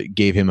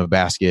gave him a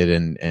basket.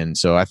 And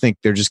so I think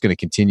they're just going to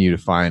continue to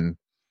find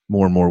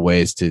more and more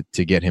ways to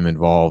get him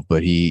involved.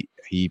 But he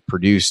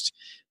produced,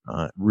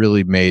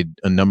 really made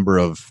a number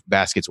of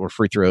baskets or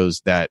free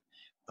throws that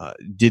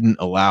didn't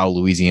allow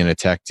Louisiana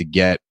Tech to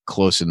get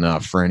close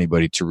enough for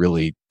anybody to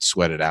really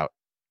sweat it out.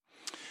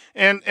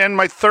 And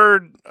my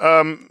third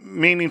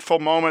meaningful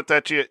moment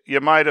that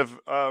you might have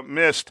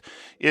missed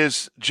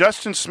is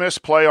Justin Smith's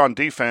play on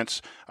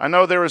defense. I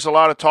know there was a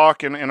lot of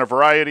talk in a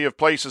variety of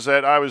places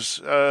that I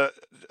was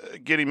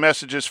getting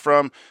messages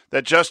from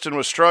that Justin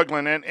was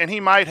struggling, and he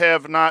might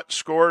have not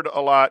scored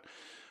a lot,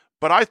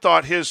 but I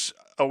thought his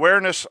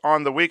awareness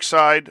on the weak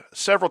side,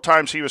 several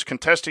times he was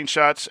contesting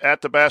shots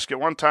at the basket.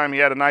 One time he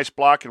had a nice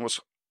block and was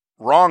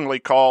wrongly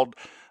called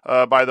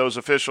by those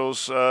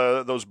officials,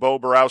 those Bo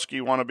Borowski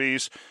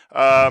wannabes.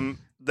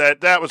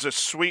 That was a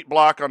sweet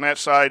block on that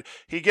side.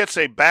 He gets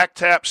a back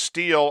tap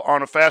steal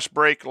on a fast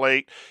break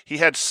late. He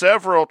had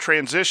several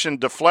transition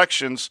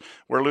deflections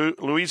where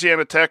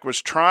Louisiana Tech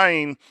was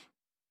trying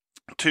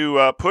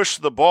to push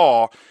the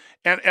ball.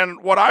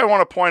 And what I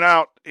want to point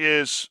out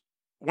is,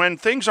 when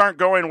things aren't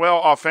going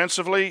well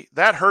offensively,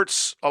 that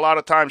hurts a lot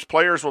of times.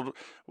 Players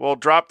will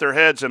drop their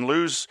heads and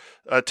lose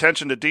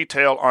attention to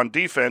detail on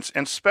defense,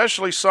 and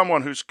especially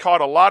someone who's caught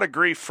a lot of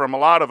grief from a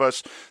lot of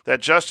us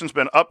that Justin's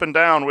been up and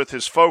down with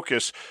his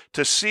focus.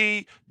 To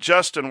see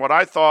Justin, what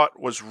I thought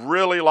was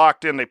really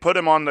locked in, they put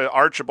him on the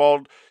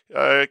Archibald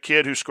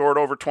kid who scored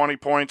over 20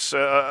 points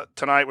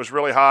tonight, was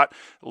really hot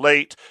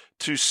late.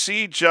 to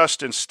see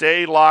Justin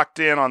stay locked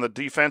in on the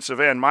defensive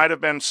end might have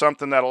been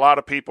something that a lot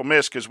of people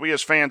miss, because we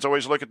as fans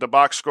always look at the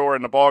box score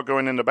and the ball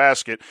going in the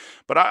basket.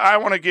 But I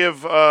want to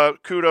give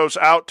kudos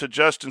out to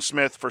Justin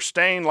Smith for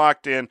staying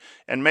locked in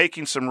and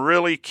making some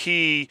really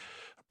key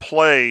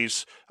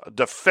plays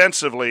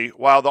defensively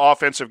while the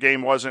offensive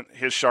game wasn't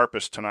his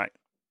sharpest tonight.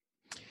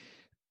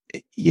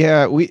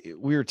 Yeah, we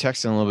were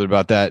texting a little bit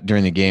about that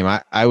during the game.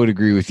 I would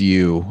agree with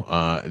you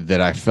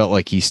that I felt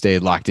like he stayed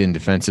locked in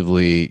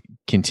defensively,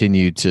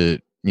 continued to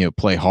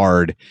play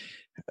hard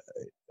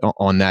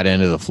on that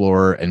end of the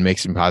floor and make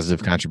some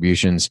positive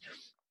contributions.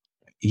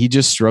 He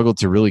just struggled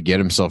to really get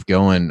himself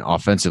going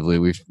offensively.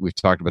 We've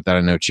talked about that.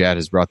 I know Chad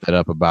has brought that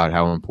up about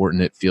how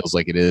important it feels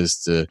like it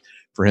is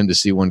for him to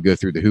see one go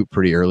through the hoop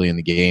pretty early in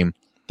the game.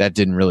 That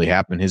didn't really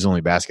happen. His only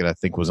basket, I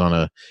think, was on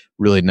a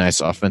really nice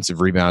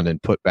offensive rebound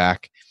and put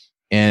back,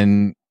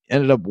 and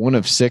ended up 1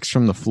 of 6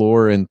 from the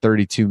floor in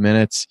 32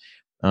 minutes.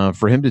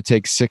 For him to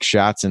take 6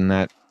 shots in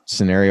that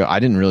scenario, I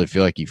didn't really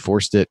feel like he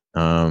forced it.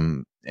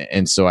 And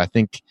so I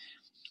think,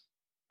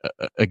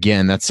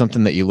 again, that's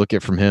something that you look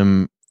at from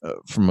him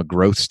from a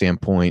growth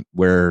standpoint,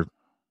 where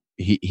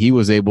he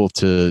was able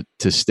to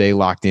stay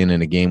locked in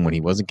a game when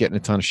he wasn't getting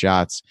a ton of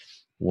shots,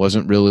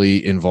 wasn't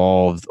really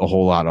involved a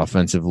whole lot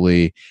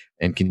offensively,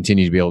 and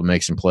continue to be able to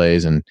make some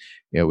plays. And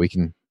we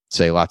can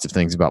say lots of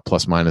things about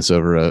plus minus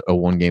over a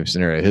one-game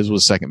scenario. His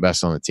was second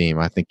best on the team.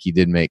 I think he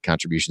did make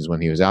contributions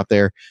when he was out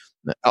there.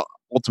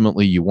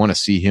 Ultimately, you want to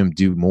see him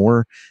do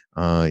more.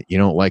 You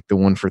don't like the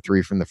 1 for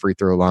 3 from the free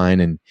throw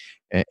line,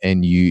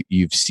 and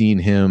you've seen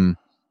him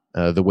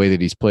the way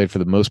that he's played for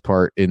the most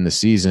part in the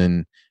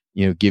season,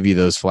 give you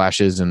those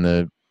flashes and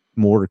the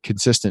more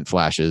consistent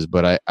flashes.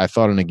 But I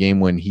thought in a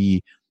game when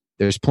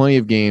there's plenty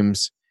of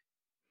games,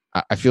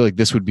 I feel like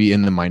this would be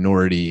in the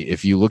minority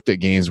if you looked at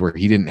games where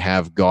he didn't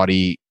have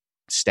gaudy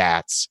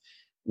stats,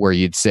 where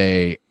you'd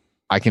say,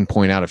 I can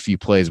point out a few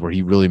plays where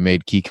he really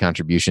made key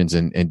contributions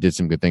and did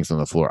some good things on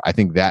the floor. I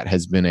think that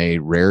has been a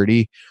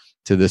rarity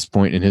to this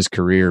point in his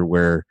career,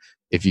 where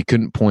if you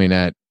couldn't point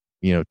at,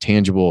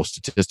 tangible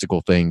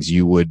statistical things,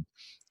 you would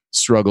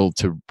struggle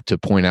to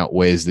point out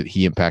ways that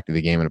he impacted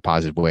the game in a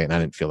positive way. And I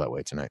didn't feel that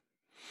way tonight.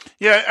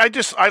 Yeah,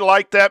 I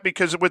like that,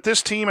 because with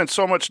this team and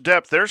so much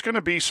depth, there's going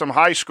to be some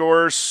high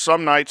scores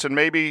some nights, and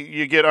maybe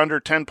you get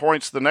under 10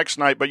 points the next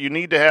night, but you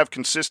need to have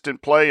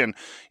consistent play and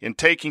in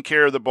taking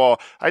care of the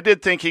ball. I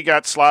did think he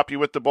got sloppy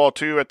with the ball,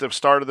 too, at the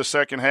start of the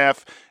second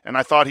half, and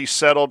I thought he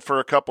settled for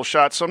a couple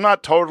shots. So I'm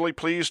not totally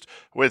pleased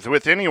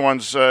with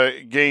anyone's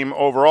game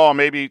overall.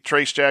 Maybe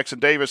Trayce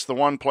Jackson-Davis, the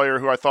one player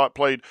who I thought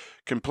played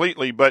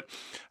completely, but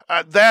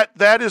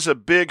that is a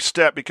big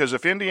step, because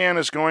if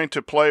Indiana's going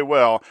to play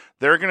well,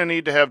 they're going to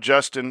need to have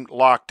Justin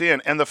locked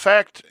in. And the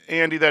fact,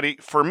 Andy, that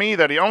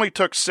he only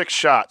took 6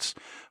 shots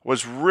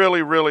was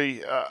really,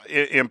 really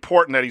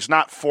important, that he's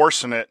not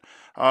forcing it.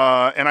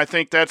 And I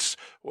think that's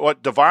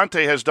what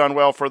Devontae has done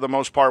well for the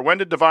most part. When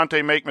did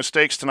Devontae make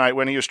mistakes tonight?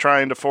 When he was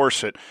trying to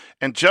force it.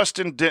 And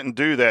Justin didn't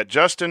do that.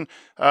 Justin,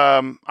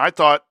 I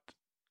thought,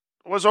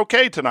 was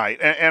okay tonight,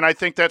 and I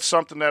think that's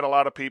something that a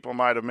lot of people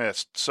might have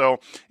missed. So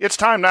it's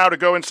time now to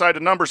go inside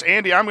the numbers.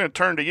 Andy, I'm going to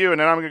turn to you, and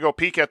then I'm going to go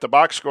peek at the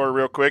box score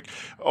real quick.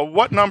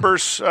 What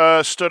numbers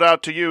stood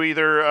out to you,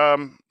 either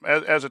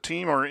as a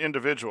team or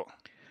individual?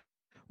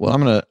 Well,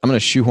 I'm gonna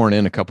shoehorn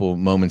in a couple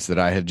moments that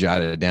I had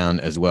jotted down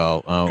as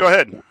well. Go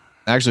ahead.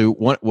 Actually,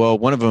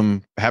 one of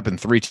them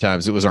happened 3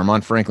 times. It was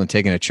Armand Franklin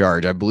taking a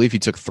charge. I believe he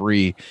took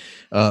 3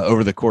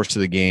 over the course of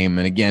the game,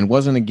 and again,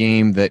 wasn't a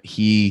game that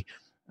he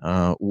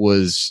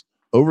was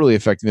overly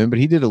effective in, but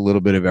he did a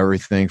little bit of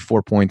everything.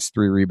 4 points,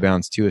 3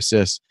 rebounds, 2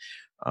 assists.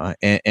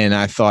 And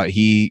I thought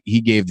he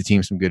gave the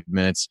team some good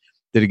minutes,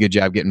 did a good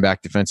job getting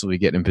back defensively,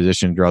 getting in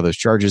position to draw those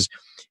charges.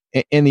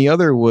 And the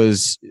other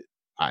was,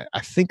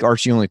 I think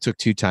Archie only took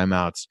 2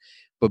 timeouts,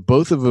 but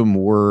both of them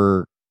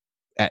were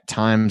at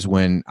times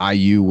when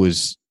IU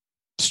was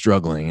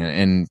struggling.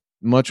 And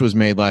much was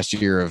made last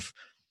year of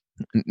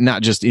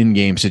not just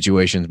in-game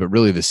situations, but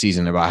really the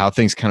season, about how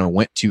things kind of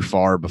went too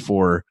far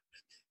before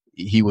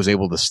he was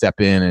able to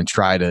step in and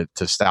try to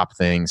stop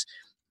things.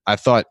 I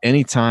thought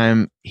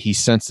anytime he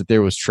sensed that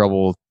there was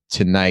trouble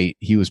tonight,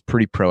 he was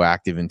pretty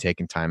proactive in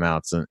taking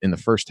timeouts. In the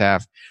first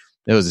half,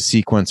 there was a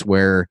sequence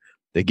where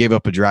they gave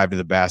up a drive to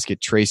the basket.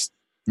 Trayce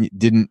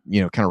didn't,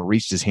 kind of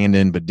reached his hand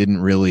in, but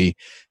didn't really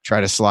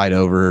try to slide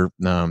over.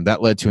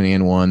 That led to an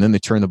and one. Then they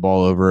turned the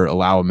ball over.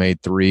 Alawa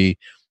made 3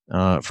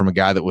 from a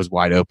guy that was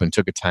wide open,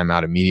 took a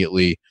timeout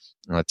immediately.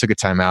 Took a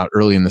timeout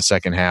early in the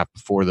second half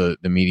before the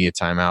media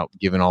timeout,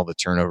 given all the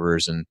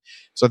turnovers. And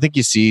so I think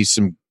you see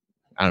some,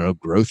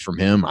 growth from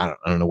him. I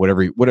don't know,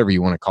 whatever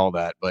you want to call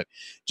that, but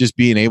just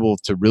being able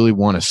to really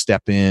want to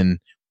step in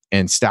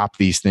and stop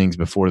these things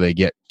before they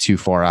get too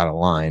far out of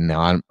line.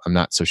 Now, I'm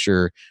not so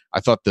sure. I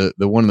thought the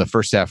one in the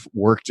first half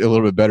worked a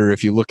little bit better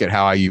if you look at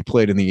how IU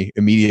played in the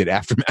immediate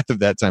aftermath of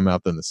that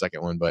timeout than the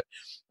second one. But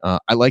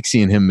I like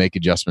seeing him make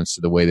adjustments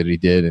to the way that he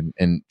did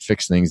and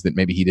fix things that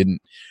maybe he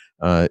didn't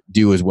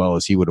do as well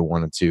as he would have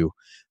wanted to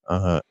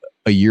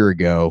a year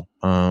ago.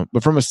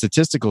 But from a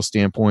statistical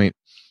standpoint,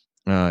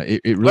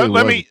 It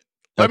really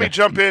let me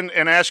jump in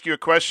and ask you a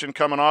question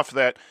coming off of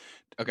that.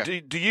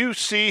 Okay. Do you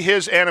see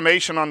his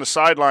animation on the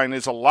sideline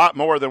is a lot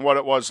more than what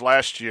it was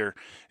last year?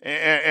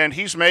 And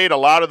he's made a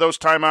lot of those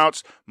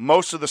timeouts.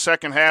 Most of the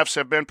second halves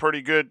have been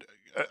pretty good.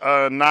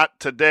 Not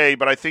today,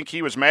 but I think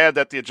he was mad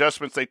that the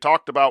adjustments they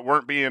talked about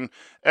weren't being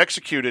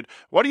executed.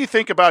 What do you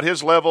think about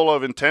his level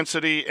of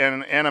intensity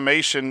and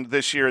animation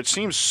this year? It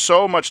seems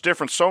so much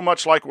different, so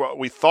much like what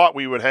we thought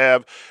we would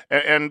have.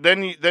 And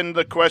then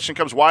the question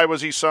comes, why was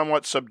he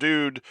somewhat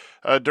subdued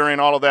during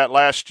all of that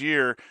last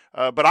year?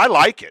 But I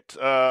like it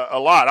a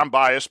lot. I'm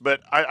biased, but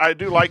I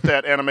do like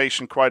that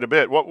animation quite a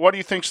bit. What do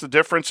you think's the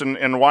difference,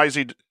 and why is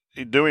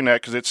he doing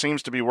that? Because it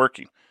seems to be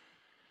working.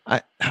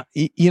 I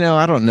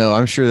don't know.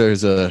 I'm sure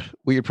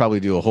we could probably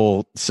do a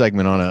whole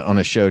segment on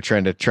a show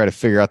trying to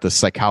figure out the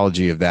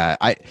psychology of that.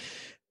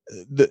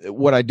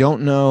 What I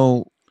don't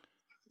know.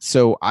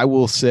 So I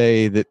will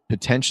say that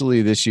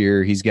potentially this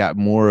year he's got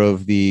more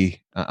of the,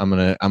 I'm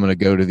going to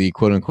go to the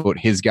quote unquote,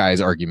 his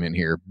guys argument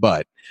here,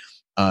 but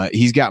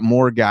he's got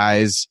more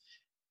guys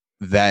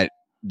that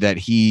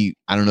he,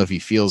 I don't know if he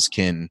feels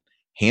can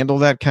handle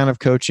that kind of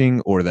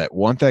coaching, or that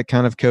want that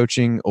kind of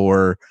coaching,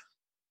 or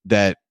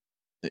that,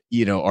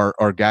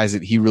 are guys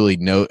that he really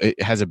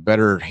has a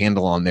better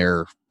handle on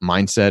their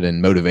mindset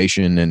and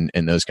motivation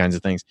and those kinds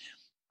of things.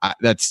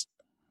 That's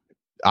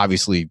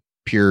obviously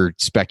pure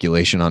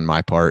speculation on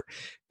my part.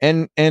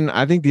 And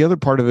I think the other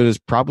part of it is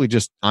probably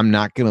just, I'm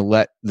not going to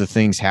let the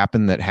things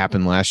happen that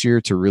happened last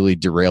year to really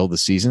derail the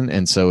season.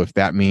 And so if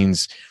that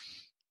means,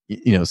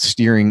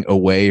 steering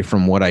away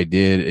from what I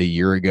did a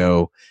year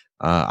ago,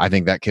 I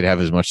think that could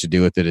have as much to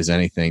do with it as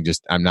anything.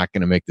 Just, I'm not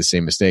going to make the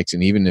same mistakes.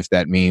 And even if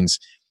that means,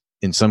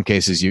 in some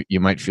cases, you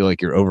might feel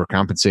like you're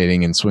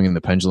overcompensating and swinging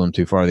the pendulum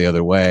too far the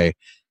other way.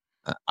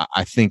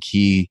 I think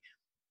he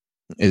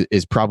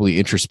is probably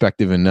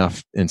introspective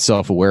enough and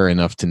self-aware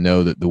enough to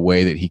know that the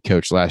way that he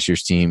coached last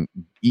year's team,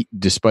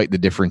 despite the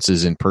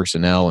differences in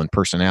personnel and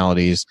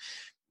personalities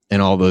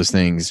and all those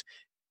things,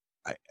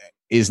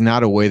 is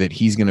not a way that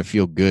he's going to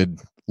feel good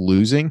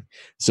losing.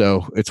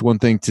 So it's one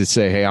thing to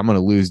say, hey, I'm going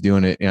to lose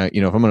doing it.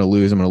 If I'm going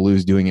to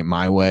lose doing it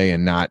my way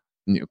and not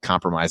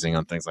compromising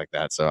on things like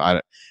that. So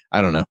I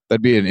don't know.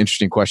 That'd be an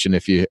interesting question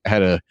if you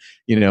had a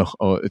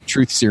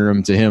truth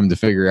serum to him to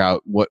figure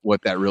out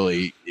what that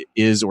really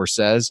is or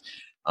says.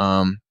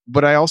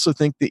 But I also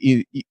think that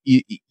you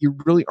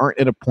really aren't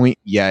at a point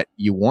yet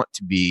you want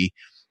to be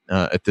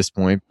at this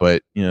point.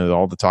 But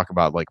all the talk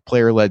about like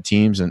player-led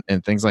teams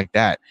and things like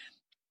that,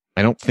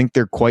 I don't think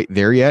they're quite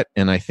there yet,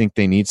 and I think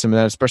they need some of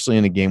that, especially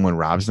in a game when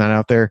Rob's not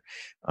out there,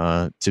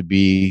 to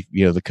be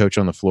the coach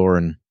on the floor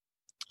and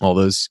all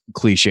those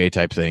cliche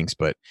type things.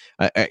 But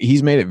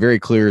he's made it very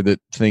clear that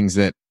things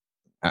that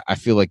I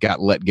feel like got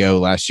let go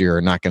last year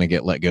are not going to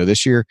get let go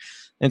this year.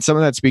 And some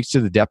of that speaks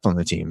to the depth on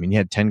the team. I mean, you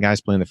had 10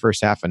 guys playing the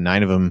first half, and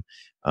 9 of them,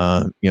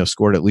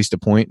 scored at least a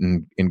point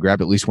and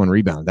grabbed at least one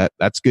rebound.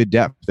 That's good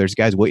depth. There's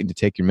guys waiting to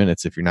take your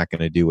minutes if you're not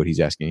going to do what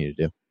he's asking you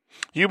to do.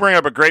 You bring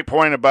up a great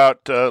point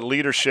about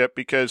leadership,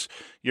 because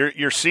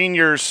your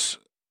seniors,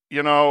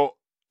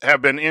 have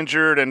been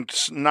injured and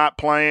not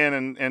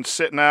playing and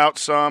sitting out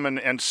some,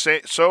 and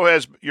so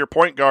has your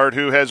point guard,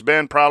 who has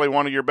been probably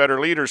one of your better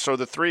leaders. So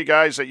the 3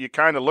 guys that you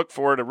kind of look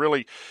for to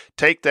really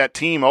take that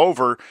team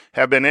over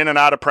have been in and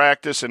out of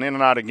practice and in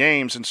and out of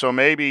games. And so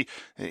maybe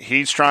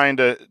he's trying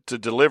to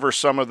deliver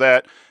some of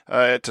that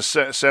to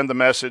send the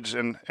message.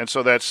 And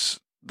so that's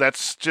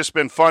just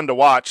been fun to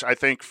watch, I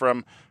think,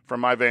 from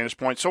my vantage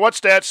point. So what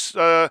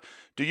stats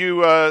do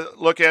you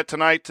look at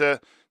tonight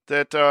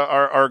that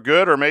are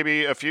good, or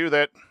maybe a few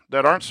that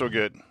aren't so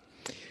good?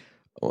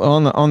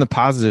 Well, on the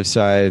positive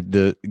side,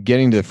 the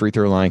getting to the free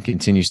throw line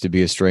continues to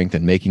be a strength,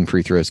 and making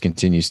free throws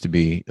continues to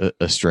be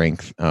a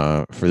strength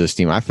for this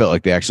team. I felt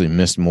like they actually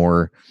missed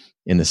more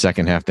in the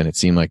second half than it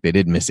seemed like. They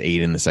did miss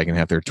 8 in the second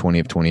half. They're 20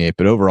 of 28,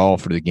 but overall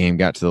for the game,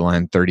 got to the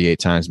line 38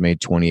 times, made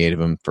 28 of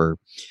them for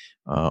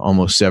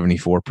almost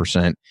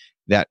 74%.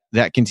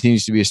 That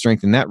continues to be a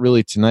strength, and that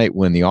really tonight,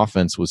 when the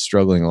offense was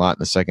struggling a lot in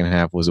the second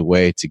half, was a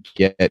way to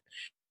get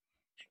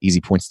easy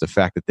points. The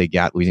fact that they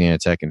got Louisiana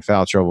Tech in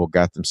foul trouble,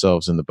 got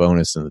themselves in the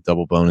bonus and the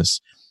double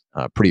bonus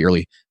pretty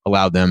early,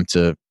 allowed them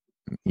to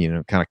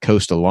kind of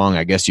coast along,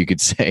 I guess you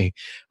could say,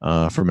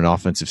 from an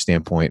offensive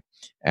standpoint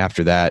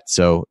after that.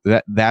 So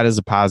that is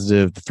a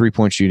positive. The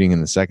 3-point shooting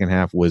in the second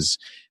half was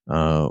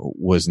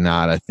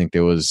not, I think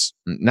there was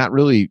not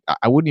really,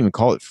 I wouldn't even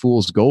call it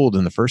fool's gold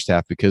in the first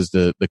half, because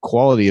the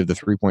quality of the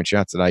 3-point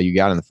shots that IU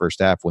got in the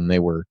first half, when they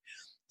were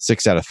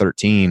 6 out of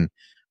 13,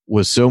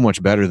 was so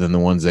much better than the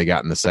ones they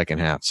got in the second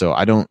half. So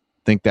I don't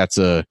think that's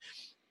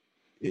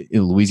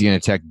Louisiana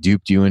Tech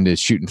duped you into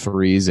shooting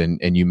threes and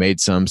you made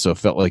some, so it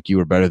felt like you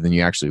were better than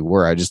you actually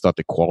were. I just thought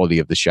the quality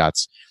of the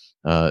shots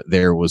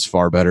there was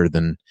far better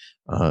than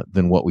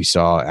what we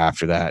saw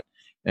after that.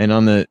 And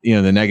on the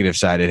the negative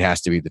side, it has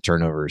to be the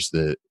turnovers.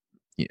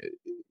 We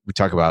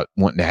talk about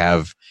wanting to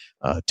have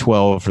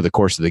 12 for the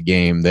course of the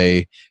game.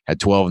 They had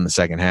 12 in the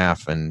second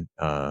half, and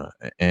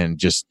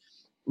just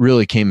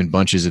really came in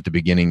bunches at the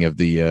beginning of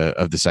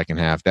the second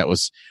half. That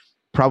was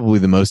probably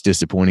the most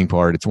disappointing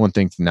part. It's one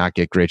thing to not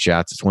get great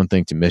shots. It's one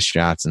thing to miss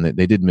shots, and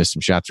they did miss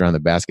some shots around the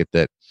basket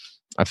that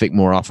I think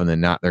more often than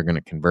not they're going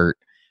to convert.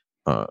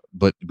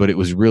 But it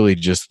was really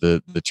just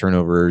the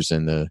turnovers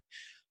and the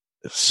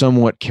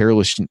somewhat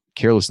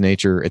careless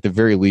nature, at the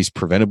very least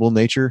preventable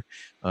nature,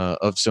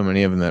 of so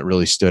many of them that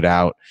really stood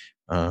out.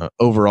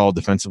 Overall,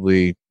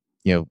 defensively,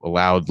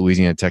 allowed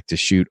Louisiana Tech to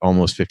shoot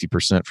almost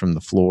 50% from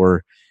the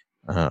floor.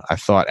 I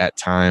thought at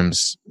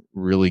times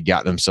really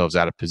got themselves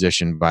out of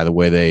position by the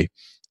way they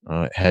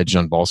hedged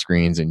on ball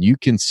screens. And you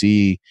can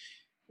see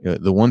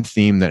the one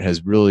theme that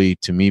has really,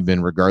 to me,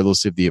 been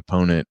regardless of the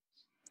opponent,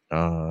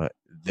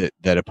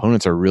 that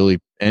opponents are really,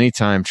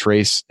 anytime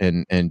Trayce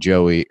and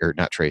Joey, or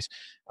not Trayce,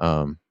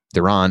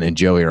 Deron and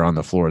Joey are on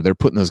the floor, they're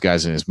putting those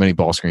guys in as many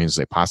ball screens as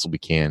they possibly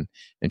can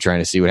and trying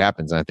to see what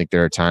happens. And I think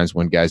there are times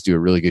when guys do a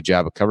really good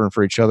job of covering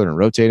for each other and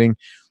rotating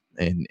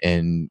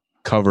and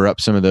cover up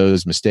some of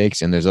those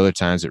mistakes. And there's other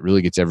times it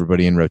really gets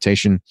everybody in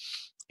rotation.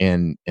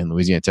 And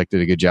Louisiana Tech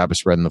did a good job of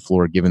spreading the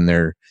floor, given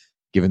their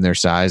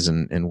size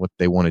and what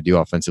they want to do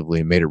offensively,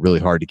 and made it really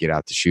hard to get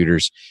out the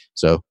shooters.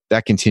 So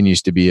that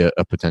continues to be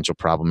a potential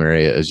problem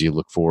area as you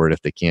look forward.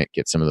 If they can't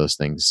get some of those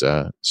things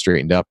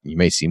straightened up, you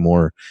may see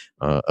more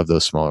of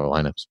those smaller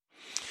lineups.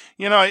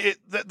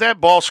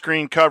 That ball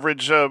screen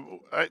coverage,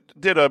 I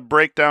did a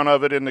breakdown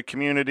of it in the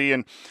community,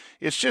 and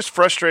it's just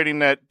frustrating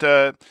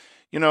that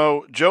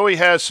Joey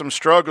has some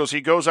struggles.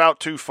 He goes out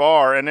too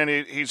far, and then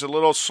he's a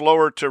little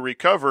slower to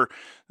recover.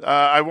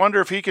 I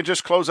wonder if he can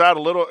just close out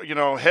a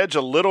little, hedge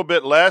a little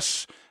bit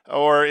less,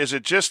 or is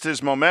it just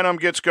his momentum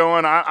gets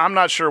going? I'm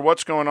not sure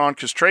what's going on,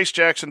 because Trayce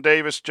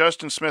Jackson-Davis,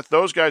 Justin Smith,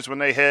 those guys, when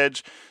they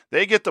hedge,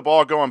 they get the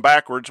ball going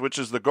backwards, which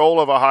is the goal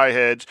of a high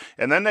hedge,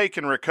 and then they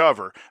can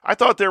recover. I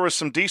thought there was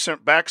some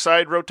decent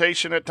backside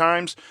rotation at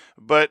times,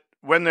 but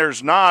when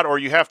there's not, or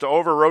you have to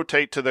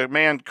over-rotate to the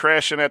man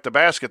crashing at the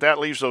basket, that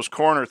leaves those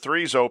corner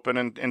threes open,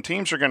 and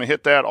teams are going to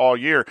hit that all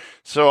year.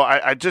 So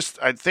I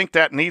think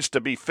that needs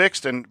to be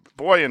fixed. And,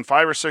 boy, in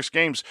 5 or 6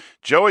 games,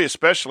 Joey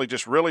especially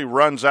just really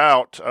runs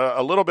out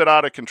a little bit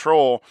out of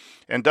control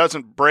and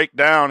doesn't break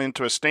down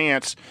into a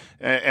stance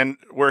and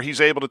where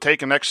he's able to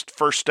take a next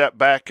first step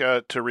back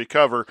to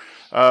recover.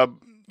 So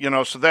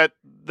that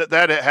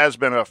has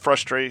been a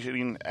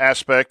frustrating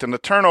aspect. And the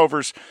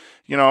turnovers,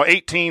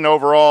 18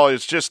 overall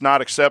is just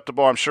not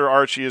acceptable. I'm sure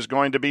Archie is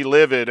going to be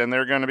livid, and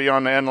they're going to be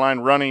on the end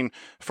line running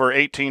for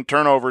 18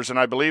 turnovers, and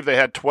I believe they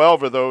had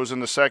 12 of those in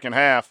the second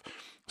half.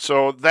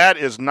 So that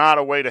is not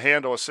a way to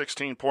handle a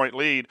 16-point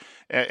lead,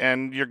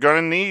 and you're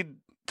going to need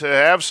to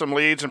have some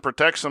leads and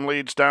protect some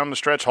leads down the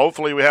stretch.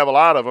 Hopefully we have a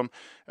lot of them,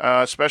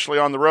 especially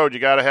on the road. You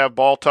got to have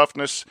ball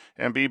toughness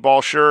and be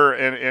ball sure,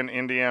 and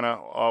Indiana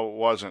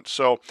wasn't.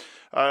 So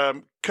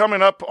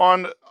coming up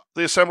on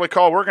the assembly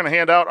call, we're going to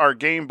hand out our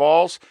game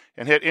balls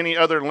and hit any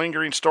other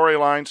lingering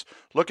storylines.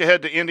 Look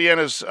ahead to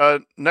Indiana's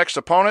next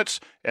opponents,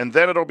 and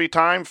then it'll be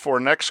time for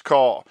next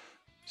call.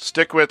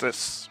 Stick with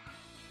us.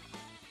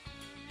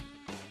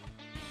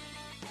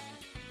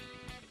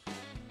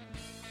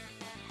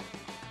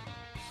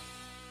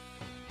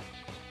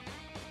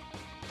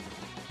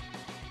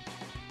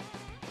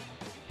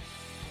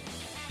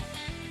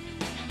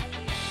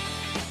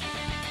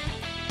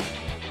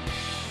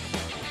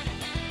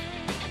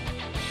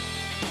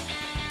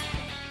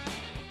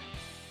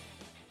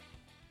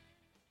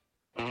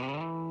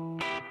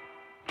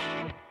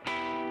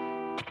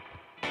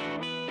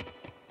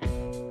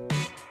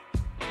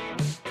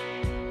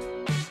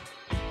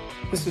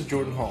 This is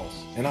Jordan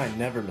Halls, and I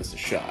never miss a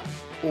shot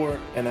or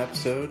an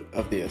episode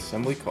of the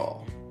Assembly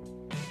Call.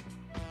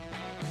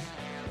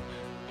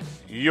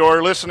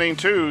 You're listening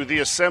to the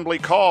Assembly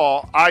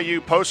Call IU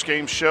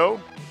postgame show.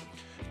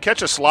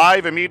 Catch us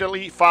live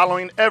immediately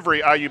following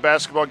every IU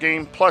basketball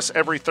game, plus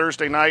every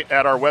Thursday night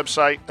at our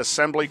website,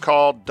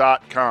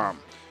 assemblycall.com.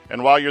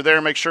 And while you're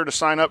there, make sure to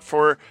sign up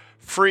for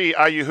free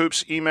IU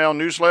Hoops email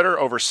newsletter.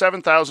 Over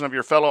 7,000 of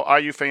your fellow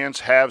IU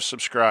fans have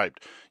subscribed.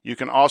 You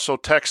can also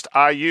text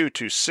IU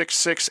to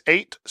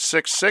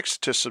 66866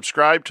 to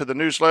subscribe to the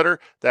newsletter.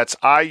 That's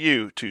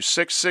IU to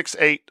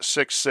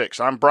 66866.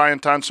 I'm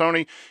Brian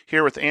Tonsoni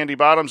here with Andy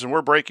Bottoms, and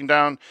we're breaking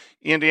down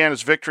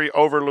Indiana's victory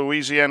over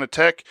Louisiana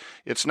Tech.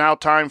 It's now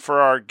time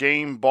for our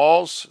game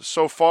balls.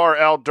 So far,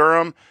 Al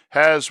Durham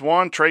has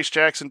 1, Trayce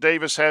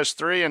Jackson-Davis has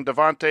 3, and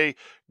Devontae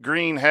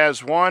Green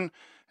has 1.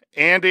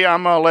 Andy,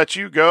 I'm going to let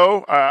you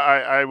go.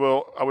 I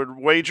would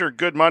wager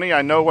good money.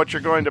 I know what you're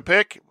going to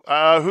pick.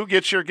 Who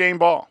gets your game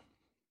ball?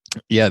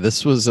 Yeah,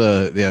 this was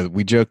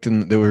we joked,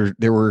 and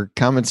there were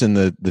comments in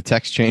the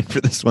text chain for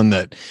this one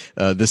that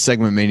this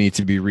segment may need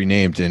to be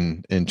renamed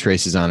in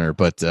Trayce's honor,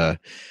 but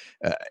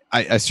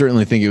I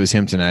certainly think it was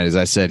him tonight. As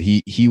I said,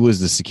 he was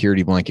the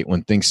security blanket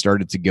when things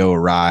started to go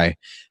awry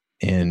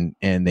and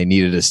they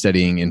needed a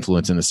steadying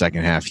influence in the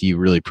second half. He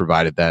really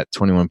provided that.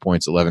 21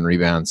 points, 11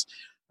 rebounds.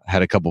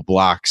 Had a couple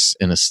blocks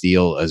and a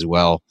steal as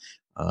well.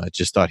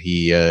 Just thought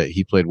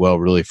he played well,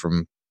 really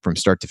from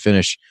start to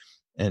finish,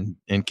 and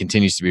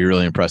continues to be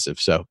really impressive.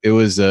 So it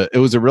was a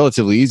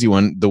relatively easy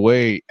one. The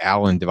way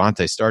Al and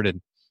Devontae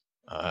started,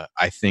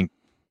 I think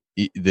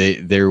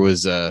there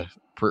was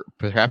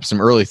perhaps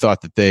some early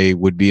thought that they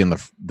would be in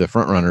the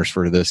front runners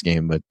for this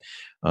game, but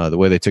the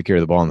way they took care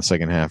of the ball in the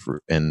second half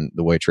and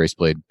the way Trayce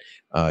played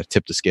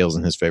tipped the scales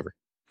in his favor.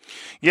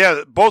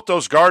 Yeah, both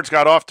those guards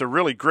got off to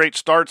really great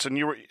starts, and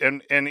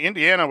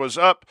Indiana was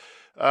up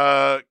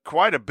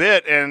quite a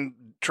bit, and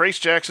Trayce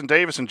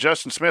Jackson-Davis and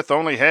Justin Smith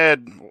only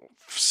had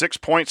 6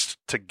 points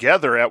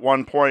together at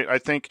one point. I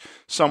think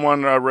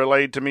someone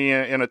relayed to me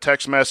in a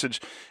text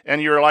message,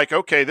 and you're like,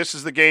 okay, this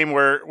is the game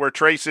where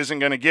Trayce isn't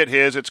going to get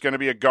his. It's going to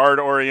be a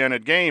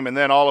guard-oriented game, and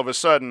then all of a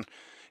sudden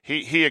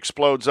he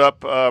explodes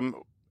up.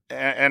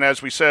 And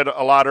as we said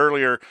a lot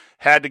earlier,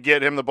 had to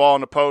get him the ball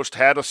in the post,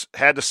 had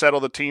to settle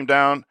the team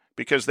down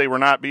because they were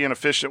not being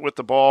efficient with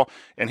the ball,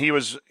 and he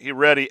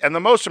ready. And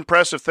the most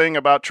impressive thing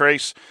about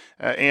Trayce,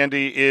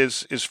 Andy,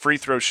 is free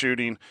throw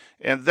shooting,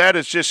 and that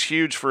is just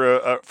huge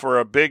for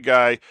a big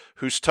guy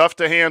who's tough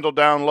to handle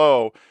down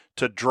low,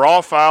 to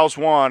draw fouls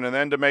one and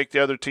then to make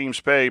the other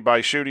teams pay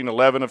by shooting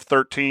 11 of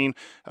 13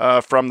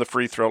 from the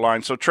free throw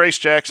line. So Trayce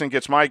Jackson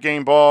gets my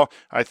game ball.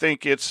 I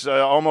think it's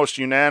almost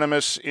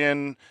unanimous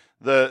in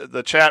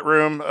the chat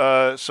room.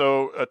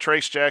 So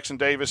Trayce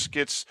Jackson-Davis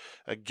gets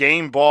a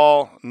game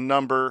ball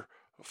number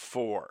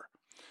 4.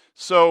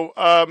 So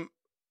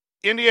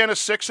Indiana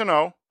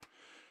 6-0.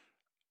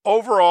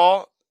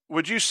 Overall,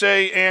 would you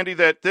say, Andy,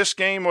 that this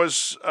game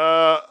was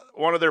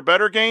one of their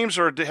better games,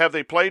 or have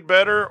they played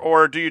better,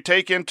 or do you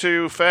take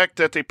into fact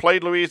that they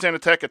played Louisiana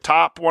Tech a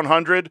top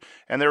 100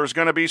 and there was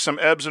going to be some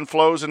ebbs and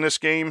flows in this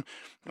game?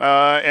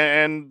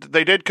 And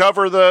they did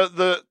cover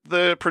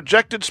the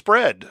projected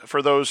spread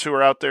for those who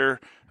are out there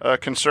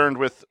concerned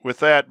with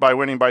that by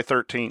winning by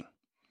 13.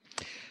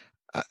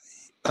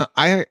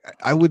 I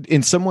would,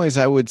 in some ways,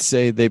 I would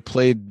say they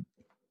played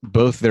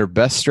both their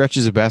best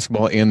stretches of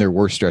basketball and their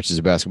worst stretches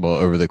of basketball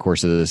over the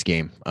course of this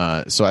game.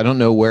 So I don't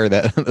know where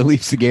that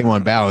leaves the game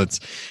on balance.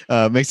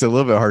 Makes it a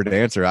little bit hard to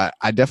answer.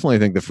 I definitely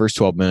think the first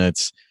 12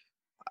 minutes,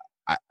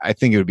 I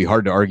think it would be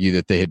hard to argue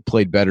that they had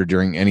played better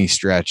during any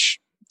stretch,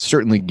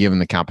 certainly given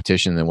the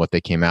competition than what they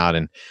came out.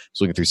 And I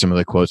was looking through some of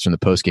the quotes from the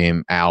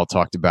postgame. Al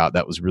talked about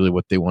that was really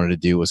what they wanted to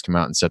do, was come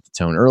out and set the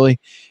tone early.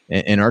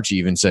 And Archie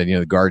even said,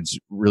 the guards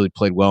really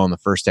played well in the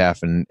first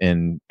half,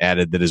 and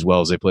added that as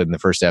well as they played in the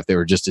first half, they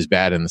were just as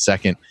bad in the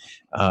second.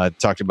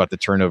 Talked about the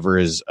turnover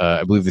as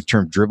I believe the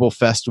term dribble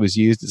fest was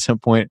used at some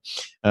point.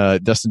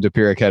 Dustin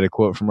Dopiric had a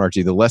quote from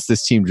Archie: "The less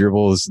this team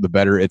dribbles, the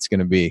better it's going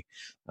to be."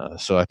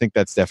 So I think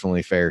that's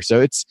definitely fair. So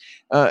it's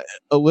a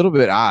little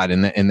bit odd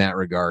in that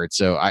regard.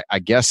 So I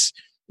guess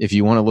if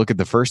you want to look at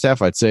the first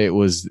half, I'd say it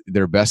was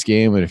their best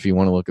game. And if you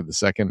want to look at the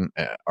second,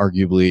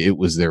 arguably it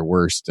was their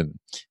worst. And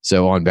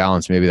so on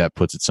balance, maybe that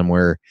puts it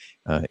somewhere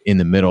in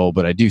the middle.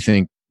 But I do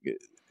think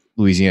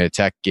Louisiana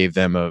Tech gave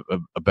them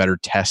a better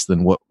test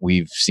than what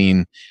we've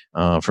seen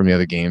from the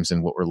other games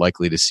and what we're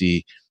likely to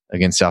see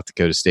against South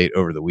Dakota State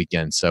over the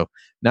weekend. So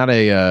not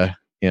a,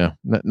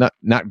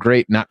 not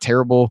great, not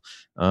terrible.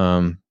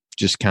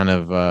 Just kind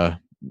of,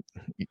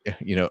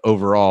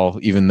 overall,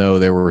 even though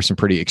there were some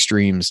pretty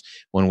extremes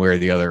one way or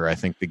the other, I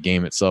think the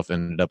game itself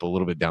ended up a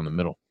little bit down the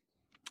middle.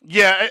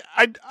 Yeah,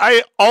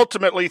 I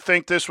ultimately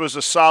think this was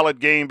a solid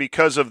game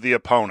because of the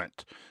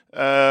opponent.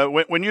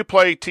 When you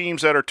play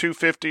teams that are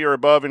 250 or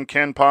above in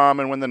Ken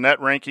Pom, and when the net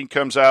ranking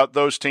comes out,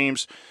 those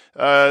teams,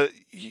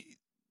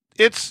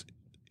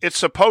 it's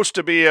supposed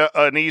to be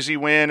an easy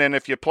win, and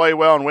if you play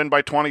well and win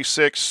by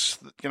 26,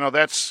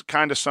 that's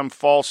kind of some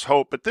false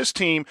hope. But this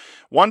team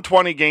won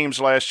 20 games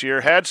last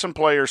year, had some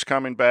players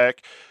coming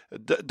back,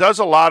 does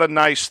a lot of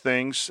nice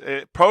things.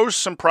 It posed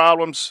some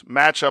problems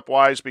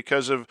matchup-wise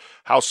because of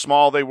how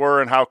small they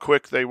were and how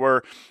quick they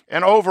were.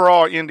 And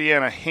overall,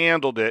 Indiana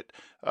handled it.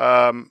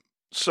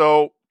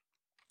 So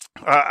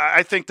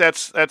I think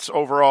that's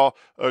overall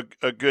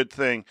a good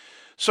thing.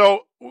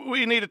 So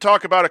we need to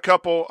talk about a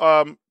couple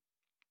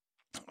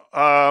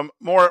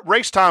more.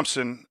 Race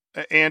Thompson,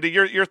 Andy,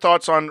 your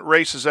thoughts on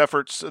Race's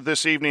efforts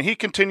this evening? He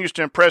continues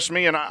to impress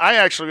me, and I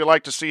actually would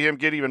like to see him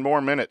get even more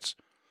minutes.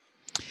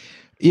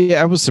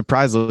 Yeah, I was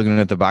surprised looking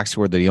at the box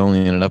score that he only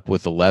ended up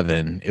with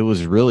 11. It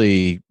was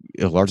really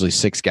largely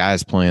 6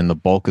 guys playing the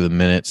bulk of the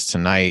minutes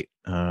tonight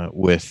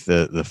with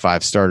the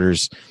 5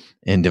 starters.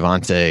 And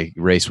Devontae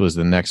Race was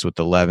the next with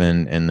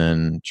 11, and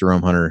then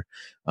Jerome Hunter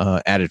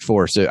added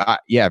 4. So,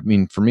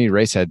 for me,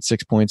 Race had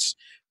 6 points,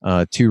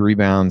 2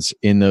 rebounds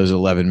in those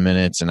 11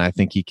 minutes, and I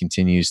think he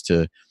continues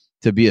to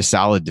be a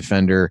solid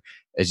defender.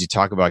 As you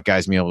talk about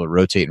guys being able to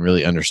rotate and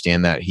really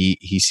understand that,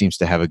 he seems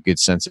to have a good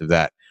sense of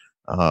that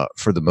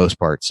for the most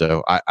part.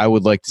 So I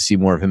would like to see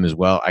more of him as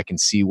well. I can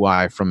see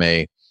why, from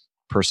a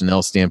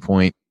personnel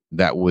standpoint,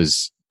 that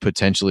was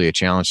potentially a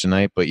challenge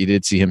tonight, but you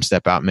did see him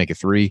step out and make a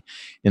 3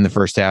 in the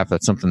first half.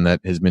 That's something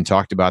that has been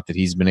talked about that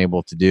he's been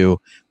able to do.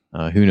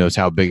 Who knows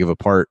how big of a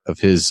part of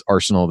his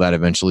arsenal that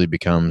eventually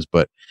becomes,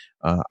 but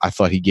I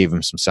thought he gave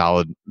him some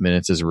solid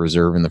minutes as a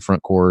reserve in the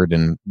front court,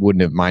 and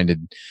wouldn't have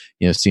minded,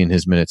 seeing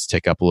his minutes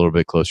tick up a little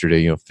bit closer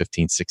to,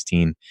 15,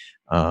 16,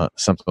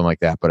 something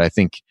like that. But I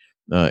think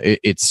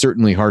it's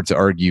certainly hard to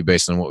argue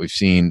based on what we've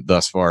seen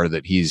thus far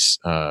that he's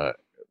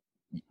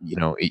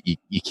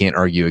you can't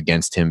argue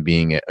against him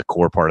being a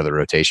core part of the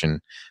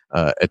rotation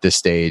at this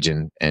stage.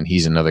 And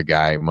he's another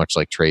guy, much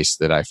like Trayce,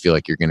 that I feel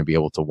like you're going to be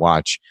able to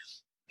watch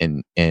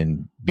and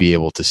be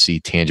able to see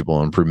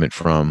tangible improvement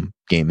from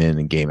game in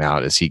and game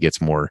out as he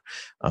gets more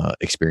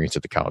experience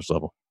at the college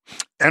level.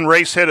 And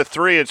Race hit a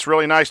three. It's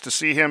really nice to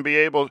see him be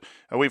able.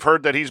 We've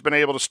heard that he's been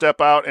able to step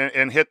out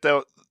and hit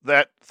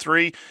that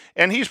three,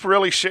 and he's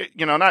really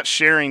not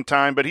sharing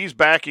time, but he's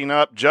backing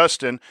up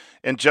Justin.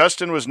 And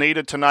Justin was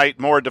needed tonight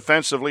more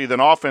defensively than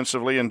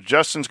offensively. And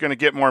Justin's going to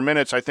get more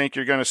minutes. I think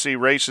you're going to see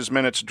Race's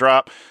minutes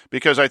drop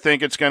because I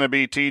think it's going to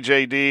be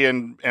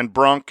TJD and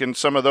Brunk and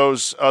some of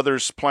those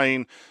others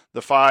playing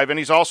the five, and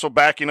he's also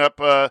backing up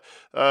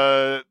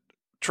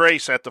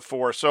Trayce at the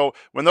four. So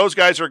when those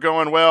guys are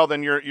going well,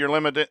 then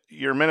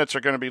your minutes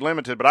are going to be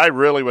limited. But I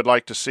really would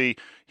like to see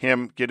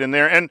him get in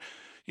there. And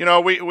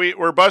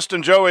we're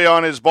busting Joey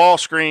on his ball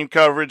screen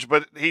coverage,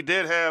 but he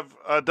did have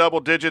double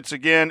digits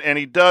again, and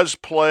he does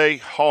play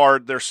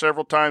hard. There's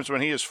several times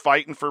when he is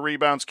fighting for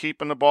rebounds,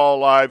 keeping the ball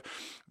alive.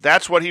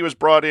 That's what he was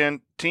brought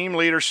in, team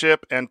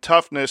leadership and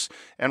toughness.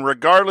 And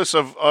regardless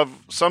of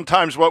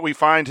sometimes what we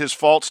find his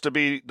faults to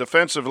be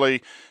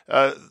defensively,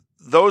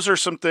 those are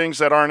some things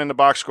that aren't in the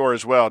box score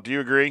as well. Do you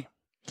agree?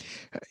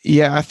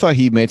 Yeah, I thought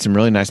he made some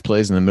really nice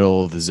plays in the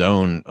middle of the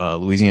zone.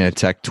 Louisiana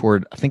Tech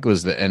toward, I think it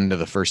was the end of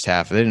the first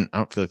half. I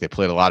don't feel like they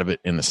played a lot of it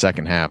in the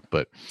second half,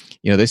 but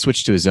they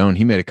switched to his zone.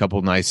 He made a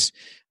couple nice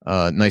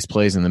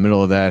plays in the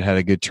middle of that. Had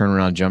a good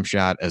turnaround jump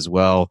shot as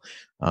well,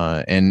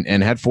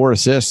 and had 4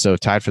 assists. So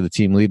tied for the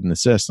team lead in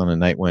assists on a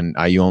night when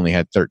IU only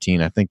had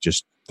 13. I think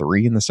just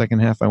 3 in the second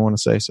half, I want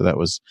to say. So that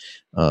was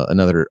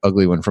another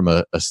ugly one from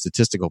a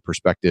statistical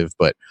perspective.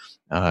 But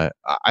I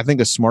think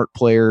a smart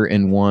player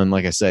in one,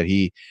 like I said,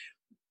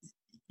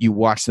 you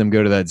watch them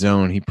go to that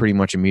zone. He pretty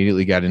much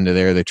immediately got into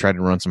there. They tried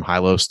to run some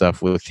high-low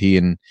stuff with he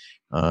and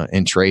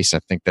Trayce. I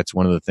think that's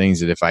one of the things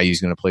that if IU is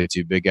going to play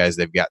 2 big guys,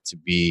 they've got to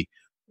be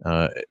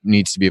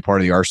needs to be a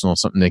part of the arsenal,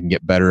 something they can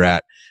get better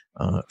at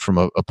from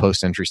a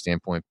post-entry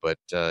standpoint. But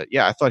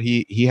I thought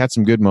he had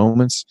some good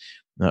moments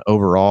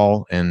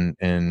overall, and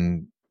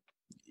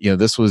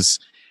this was.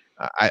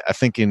 I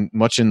think in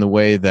the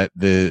way that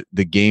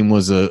the game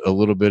was a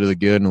little bit of the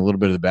good and a little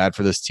bit of the bad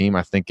for this team.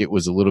 I think it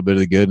was a little bit of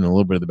the good and a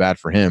little bit of the bad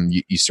for him.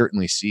 You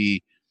certainly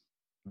see,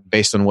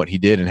 based on what he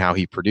did and how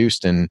he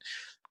produced, and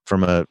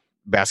from a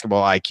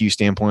basketball IQ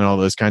standpoint, all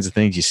those kinds of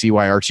things, you see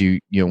why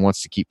Archie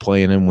wants to keep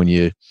playing him when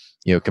you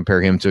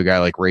compare him to a guy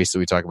like Race that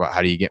we talk about.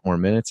 How do you get more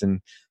minutes? And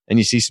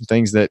you see some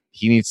things that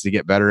he needs to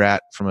get better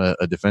at from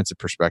a defensive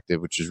perspective,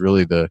 which is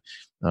really the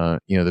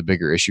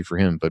bigger issue for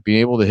him. But being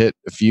able to hit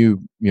a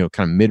few,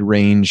 kind of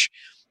mid-range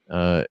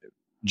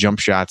jump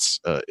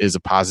shots is a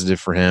positive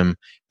for him.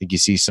 I think you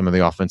see some of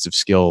the offensive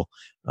skill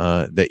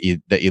that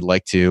you'd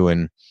like to,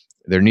 and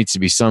there needs to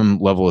be some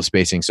level of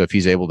spacing. So if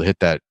he's able to hit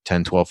that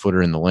 10, 12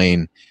 footer in the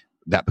lane,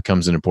 that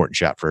becomes an important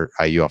shot for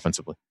IU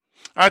offensively.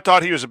 I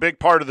thought he was a big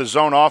part of the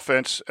zone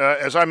offense.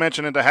 As I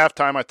mentioned into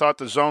halftime, I thought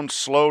the zone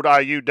slowed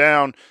IU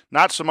down,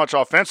 not so much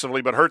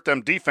offensively, but hurt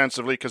them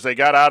defensively because they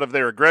got out of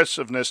their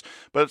aggressiveness.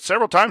 But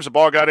several times the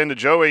ball got into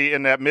Joey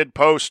in that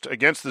mid-post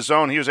against the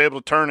zone. He was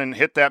able to turn and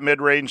hit that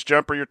mid-range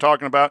jumper you're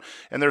talking about.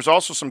 And there's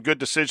also some good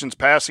decisions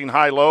passing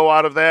high-low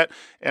out of that.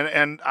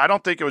 And I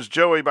don't think it was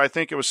Joey, but I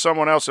think it was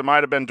someone else. It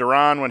might have been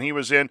Duran when he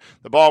was in.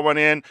 The ball went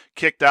in,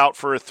 kicked out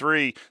for a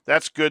 3.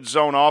 That's good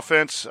zone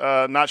offense.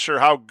 Not sure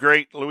how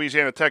great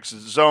Louisiana Tech's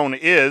zone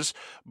is,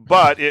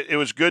 but it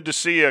was good to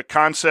see a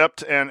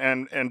concept,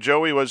 and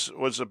Joey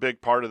was a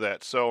big part of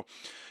that. So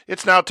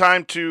it's now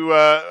time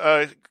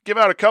to give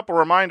out a couple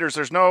reminders.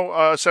 There's no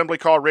Assembly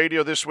Call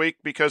Radio this week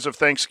because of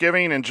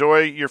Thanksgiving. Enjoy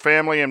your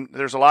family, and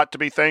there's a lot to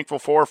be thankful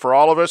for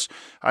all of us.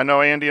 I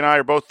know Andy and I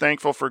are both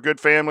thankful for good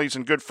families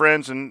and good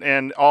friends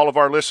and all of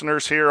our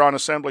listeners here on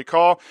Assembly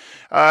Call.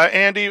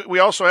 Andy, we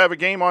also have a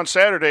game on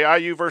Saturday,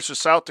 IU versus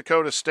South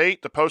Dakota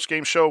State. The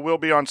postgame show will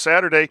be on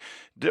Saturday.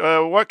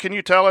 What can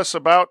you tell us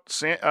about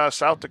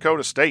South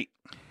Dakota State?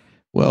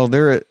 Well,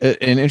 they're an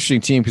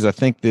interesting team because I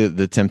think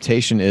the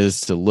temptation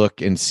is to look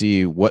and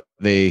see what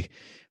they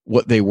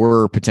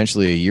were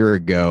potentially a year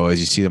ago. As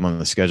you see them on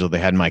the schedule, they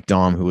had Mike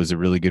Daum, who was a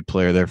really good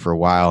player there for a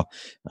while,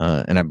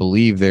 and I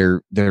believe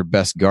their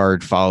best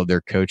guard followed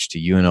their coach to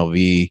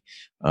UNLV.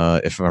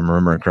 If I'm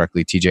remembering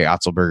correctly, TJ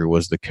Otzelberger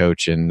was the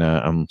coach, and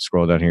I'm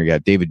scrolling down here. You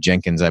got David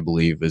Jenkins, I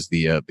believe, is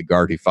the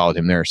guard who followed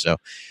him there. So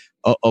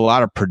a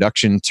lot of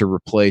production to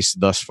replace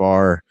thus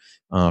far.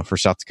 For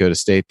South Dakota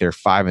State, they're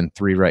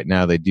 5-3 right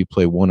now. They do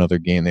play one other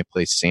game. They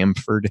play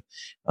Samford,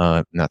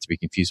 not to be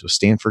confused with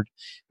Stanford.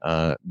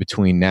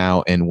 Between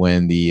now and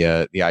when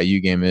the IU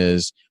game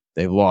is,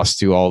 they've lost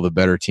to all the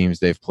better teams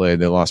they've played.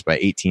 They lost by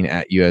 18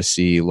 at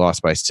USC,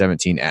 lost by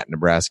 17 at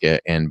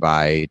Nebraska, and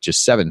by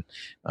just 7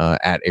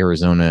 at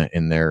Arizona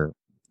in their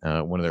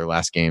one of their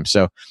last games.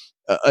 So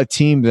a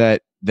team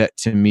that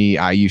to me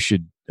IU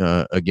should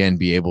again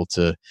be able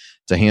to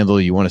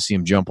handle. You want to see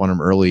them jump on them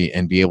early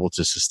and be able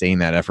to sustain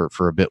that effort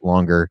for a bit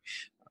longer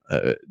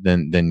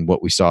than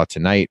what we saw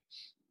tonight.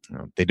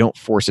 They don't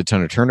force a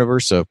ton of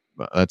turnovers, so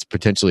that's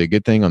potentially a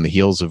good thing on the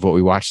heels of what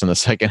we watched in the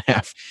second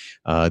half.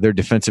 Their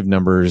defensive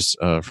numbers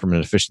from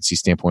an efficiency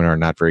standpoint are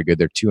not very good.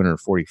 They're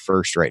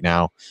 241st right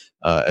now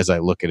as I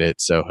look at it,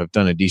 so have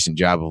done a decent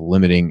job of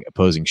limiting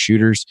opposing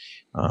shooters,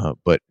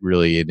 but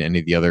really in any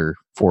of the other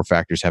four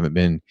factors haven't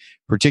been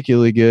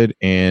particularly good,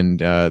 and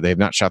they have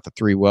not shot the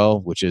three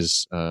well, which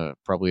is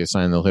probably a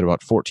sign they'll hit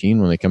about 14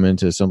 when they come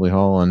into Assembly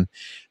Hall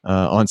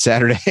on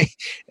Saturday.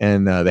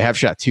 And they have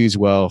shot twos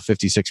well,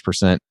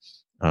 56%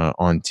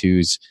 on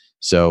twos.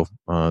 So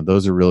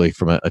those are really,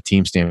 from a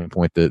team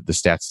standpoint, the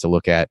stats to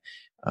look at.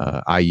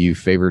 IU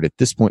favored at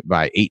this point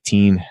by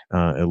 18,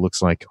 it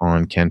looks like,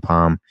 on Ken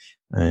Palm.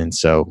 And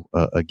so,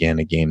 again,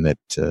 a game that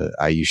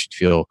IU should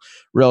feel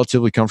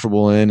relatively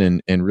comfortable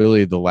in, and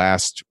really the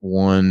last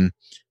one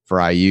for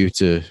IU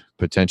to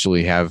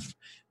potentially have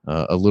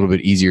a little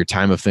bit easier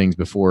time of things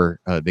before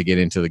they get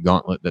into the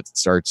gauntlet that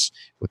starts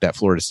with that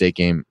Florida State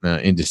game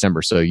in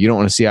December. So you don't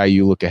want to see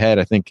IU look ahead.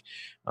 I think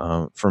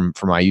from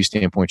IU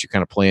standpoint, you're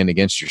kind of playing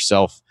against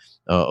yourself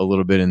a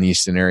little bit in these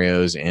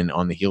scenarios. And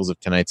on the heels of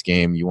tonight's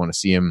game, you want to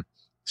see them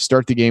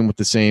start the game with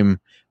the same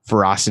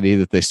ferocity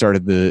that they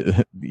started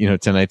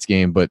tonight's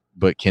game, but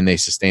can they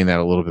sustain that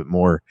a little bit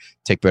more,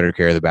 take better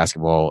care of the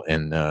basketball,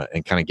 and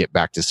kind of get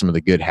back to some of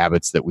the good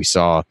habits that we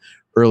saw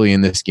early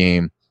in this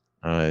game,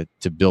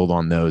 to build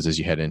on those as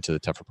you head into the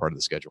tougher part of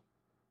the schedule.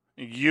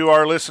 You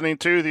are listening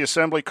to the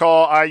Assembly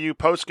Call IU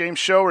postgame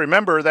show.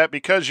 Remember that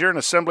because you're an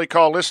Assembly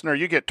Call listener,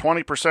 you get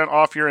 20%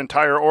 off your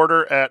entire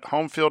order at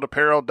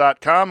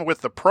homefieldapparel.com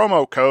with the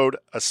promo code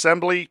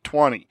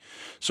Assembly20.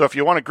 So if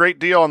you want a great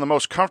deal on the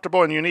most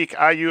comfortable and unique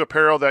IU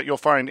apparel that you'll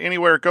find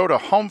anywhere, go to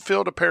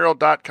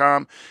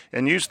homefieldapparel.com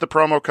and use the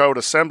promo code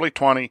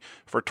Assembly20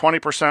 for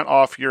 20%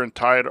 off your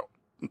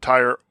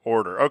entire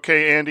order.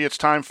 Okay, Andy, it's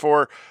time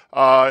for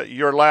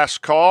your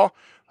last call.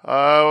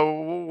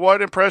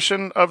 What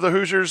impression of the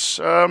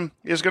Hoosiers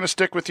is going to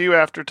stick with you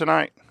after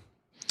tonight?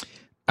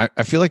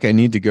 I feel like I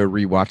need to go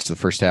rewatch the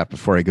first half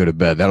before I go to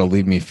bed. That'll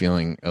leave me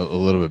feeling a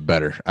little bit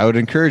better. I would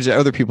encourage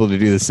other people to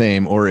do the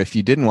same, or if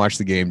you didn't watch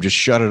the game, just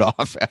shut it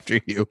off after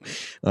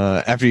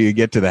you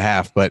get to the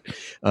half. But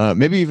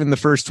maybe even the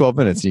first 12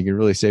 minutes, you can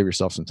really save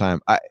yourself some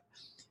time.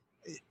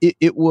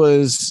 It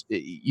was,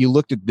 you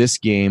looked at this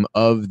game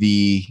of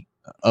the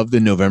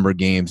November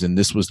games, and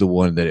this was the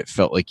one that it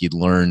felt like you'd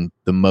learn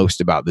the most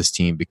about this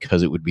team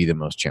because it would be the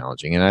most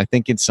challenging. And I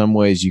think in some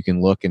ways you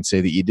can look and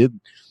say that you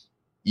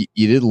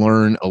did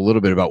learn a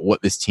little bit about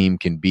what this team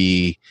can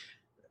be,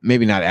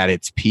 maybe not at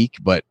its peak,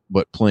 but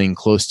playing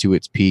close to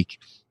its peak,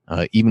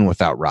 even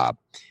without Rob.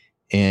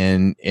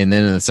 And then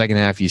in the second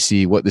half, you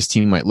see what this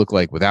team might look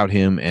like without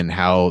him, and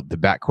how the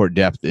backcourt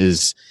depth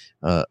is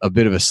a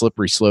bit of a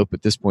slippery slope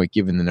at this point,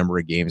 given the number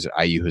of games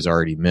that IU has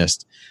already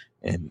missed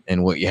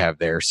and what you have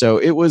there. So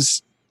it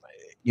was,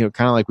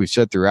 kind of like we've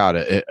said throughout,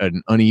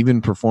 an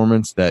uneven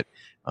performance that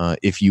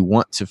if you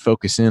want to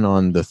focus in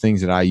on the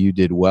things that IU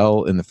did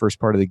well in the first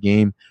part of the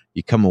game,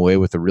 you come away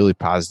with a really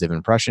positive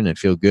impression and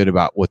feel good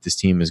about what this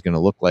team is going to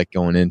look like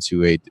going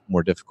into a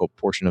more difficult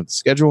portion of the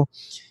schedule.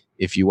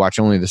 If you watch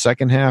only the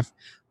second half,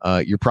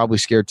 you're probably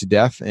scared to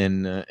death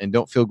and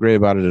don't feel great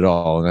about it at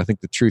all. And I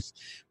think the truth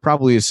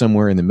probably is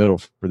somewhere in the middle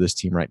for this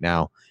team right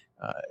now.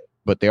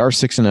 But they are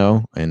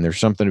 6-0, and there's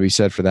something to be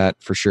said for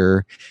that for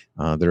sure.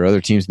 There are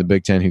other teams in the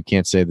Big Ten who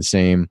can't say the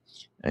same.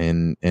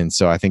 And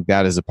so I think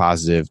that is a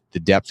positive. The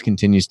depth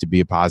continues to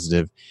be a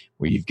positive,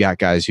 where you've got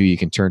guys who you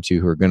can turn to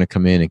who are going to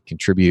come in and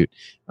contribute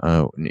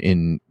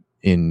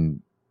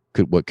in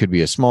what could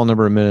be a small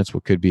number of minutes,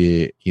 what could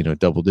be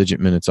double-digit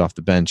minutes off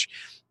the bench.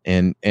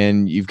 And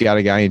you've got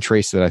a guy in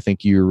Trayce that I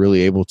think you're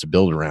really able to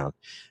build around.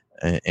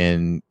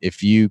 And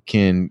if you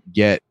can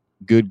get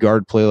good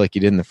guard play like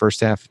you did in the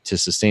first half to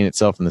sustain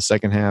itself in the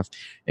second half,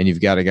 and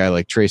you've got a guy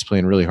like Trayce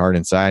playing really hard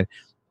inside,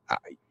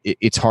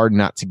 it's hard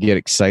not to get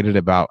excited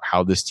about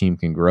how this team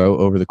can grow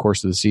over the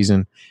course of the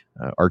season.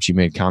 Archie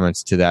made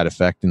comments to that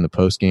effect in the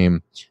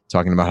postgame,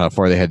 talking about how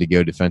far they had to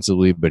go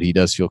defensively, but he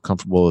does feel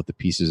comfortable that the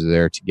pieces are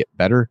there to get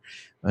better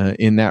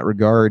in that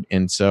regard.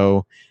 And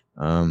so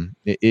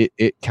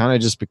it kind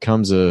of just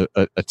becomes a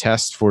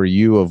test for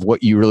you of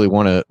what you really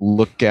want to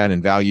look at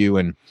and value,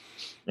 and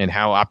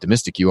how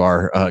optimistic you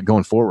are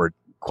going forward,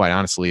 quite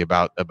honestly,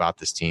 about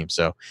this team.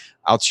 So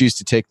I'll choose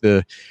to take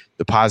the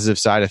positive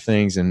side of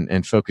things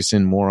and focus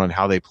in more on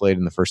how they played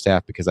in the first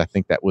half, because I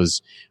think that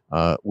was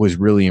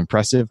really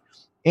impressive.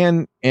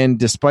 And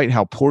despite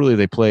how poorly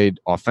they played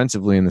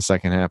offensively in the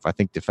second half, I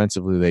think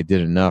defensively they did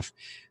enough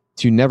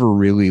to never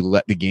really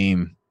let the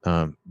game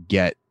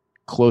get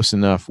close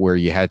enough where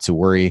you had to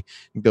worry. I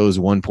think there was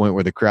one point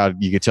where the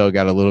crowd, you could tell,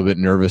 got a little bit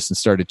nervous and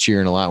started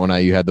cheering a lot when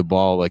IU had the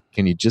ball. Like,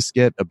 can you just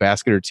get a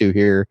basket or two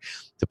here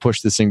to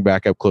push this thing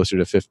back up closer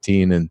to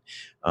 15 and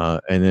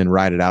then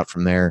ride it out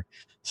from there?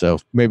 So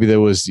maybe there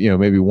was,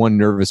 maybe one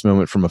nervous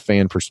moment from a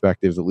fan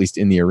perspective, at least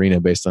in the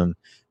arena, based on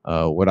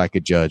what I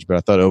could judge. But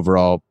I thought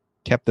overall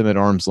kept them at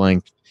arm's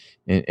length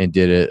and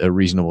did a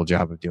reasonable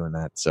job of doing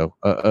that. So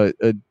a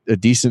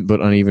decent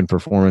but uneven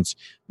performance.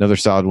 Another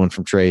solid one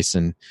from Trayce.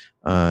 And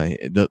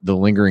the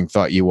lingering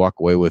thought you walk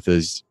away with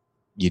is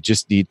you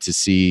just need to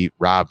see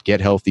Rob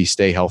get healthy,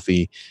 stay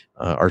healthy.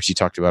 Archie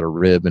talked about a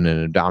rib and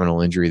an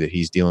abdominal injury that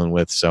he's dealing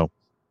with. So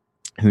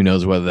who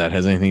knows whether that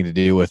has anything to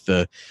do with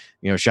the,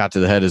 shot to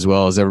the head as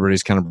well, as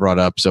everybody's kind of brought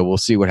up. So we'll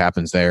see what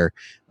happens there.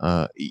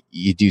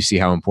 You do see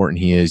how important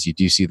he is. You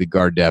do see the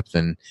guard depth.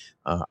 And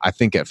I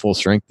think at full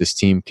strength, this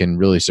team can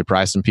really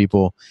surprise some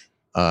people.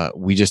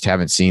 We just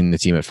haven't seen the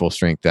team at full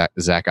strength. That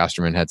Zach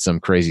Osterman had some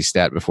crazy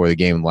stat before the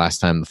game last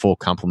time the full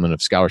complement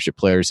of scholarship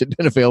players had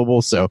been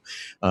available. So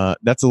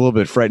that's a little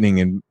bit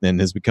frightening and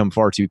has become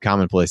far too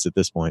commonplace at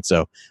this point.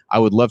 So I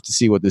would love to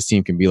see what this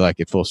team can be like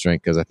at full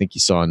strength, because I think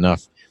you saw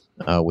enough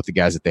with the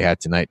guys that they had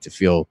tonight to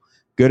feel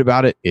good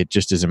about it. It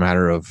just is a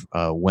matter of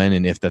when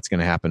and if that's going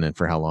to happen and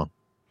for how long.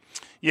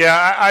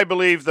 Yeah, I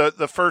believe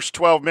the first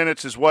 12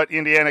 minutes is what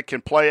Indiana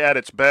can play at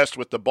its best,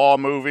 with the ball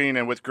moving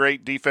and with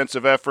great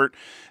defensive effort.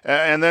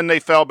 And then they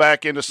fell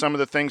back into some of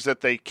the things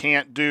that they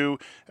can't do.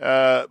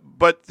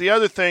 But the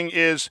other thing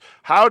is,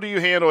 how do you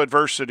handle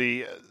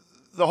adversity?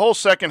 The whole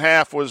second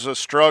half was a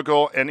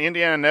struggle, and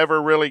Indiana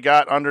never really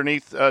got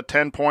underneath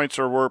 10 points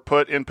or were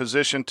put in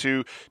position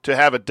to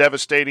have a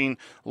devastating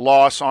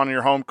loss on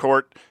your home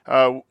court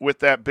with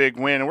that big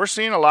win. And we're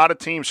seeing a lot of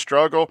teams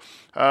struggle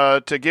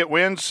to get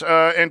wins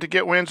and to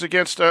get wins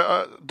against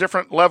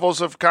different levels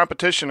of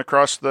competition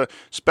across the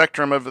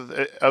spectrum of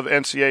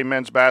NCAA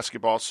men's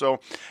basketball. So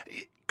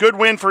good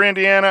win for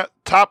Indiana.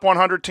 Top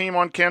 100 team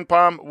on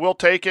KenPom. We'll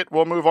take it.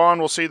 We'll move on.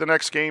 We'll see the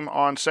next game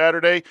on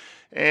Saturday.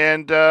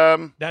 And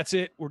that's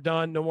it. We're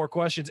done. No more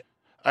questions.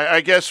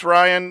 I guess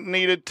Ryan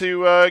needed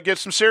to get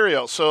some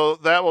cereal. So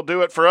that will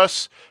do it for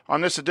us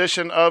on this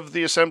edition of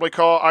the Assembly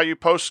Call IU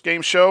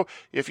Postgame Show.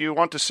 If you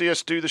want to see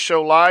us do the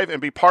show live and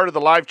be part of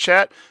the live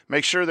chat,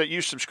 make sure that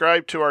you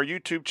subscribe to our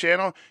YouTube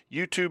channel,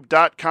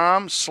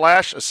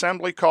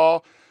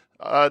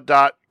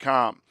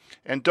 youtube.com/assemblycall.com.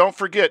 And don't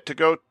forget to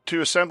go to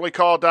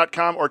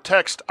assemblycall.com or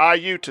text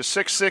IU to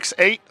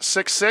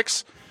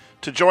 66866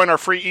 to join our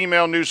free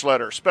email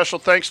newsletter. Special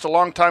thanks to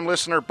longtime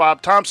listener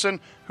Bob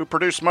Thompson, who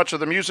produced much of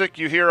the music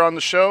you hear on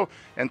the show.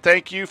 And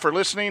thank you for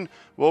listening.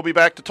 We'll be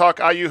back to talk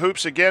IU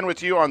hoops again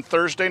with you on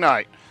Thursday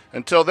night.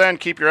 Until then,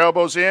 keep your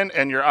elbows in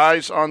and your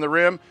eyes on the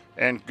rim,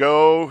 and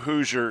go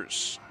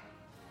Hoosiers.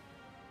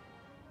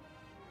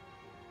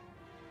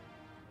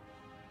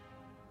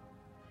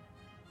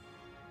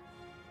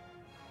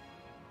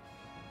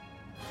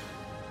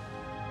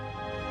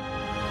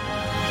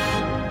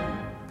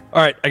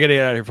 All right, I got to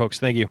get out of here, folks.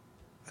 Thank you.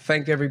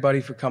 Thank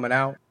everybody for coming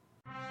out.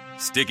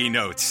 Sticky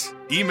notes,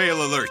 email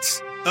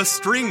alerts, a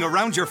string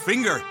around your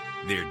finger.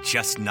 They're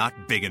just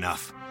not big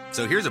enough.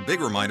 So here's a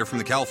big reminder from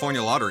the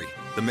California Lottery.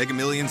 The Mega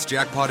Millions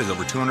jackpot is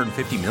over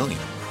 $250 million.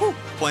 Whew.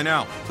 Play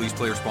now. Please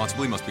play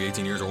responsibly. Must be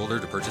 18 years or older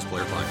to purchase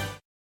player fine.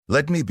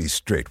 Let me be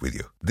straight with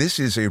you. This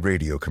is a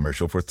radio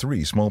commercial for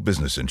 3 small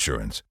business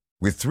insurance.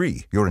 With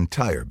 3, your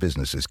entire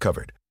business is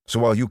covered. So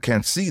while you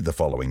can't see the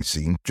following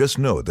scene, just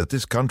know that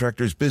this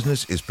contractor's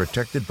business is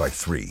protected by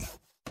 3.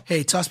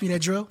 Hey, toss me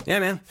that drill. Yeah,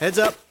 man. Heads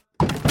up.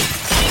 Oh,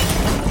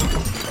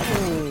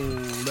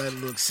 that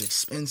looks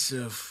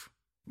expensive.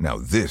 Now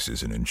this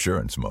is an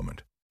insurance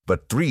moment.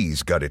 But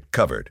 3's got it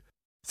covered.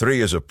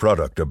 3 is a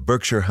product of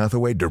Berkshire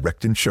Hathaway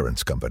Direct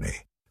Insurance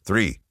Company.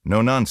 3,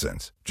 no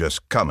nonsense,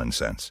 just common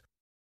sense.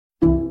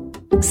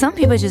 Some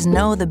people just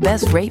know the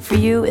best rate for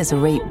you is a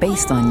rate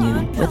based on you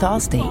with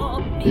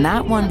Allstate.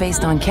 Not one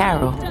based on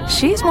Carol.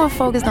 She's more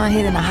focused on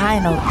hitting a high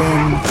note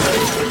than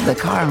the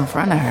car in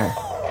front of her.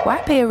 Why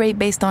pay a rate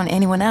based on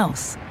anyone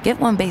else? Get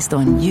one based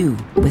on you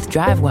with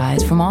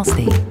DriveWise from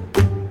Allstate.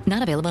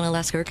 Not available in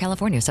Alaska or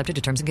California, subject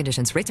to terms and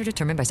conditions. Rates are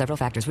determined by several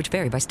factors, which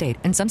vary by state.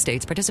 In some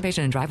states,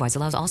 participation in DriveWise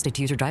allows Allstate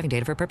to use your driving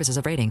data for purposes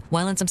of rating.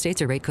 While in some states,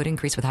 your rate could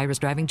increase with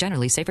high-risk driving.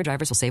 Generally, safer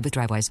drivers will save with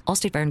DriveWise.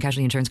 Allstate Fire and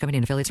Casualty Insurance Company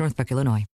and affiliates, Northbrook, Illinois.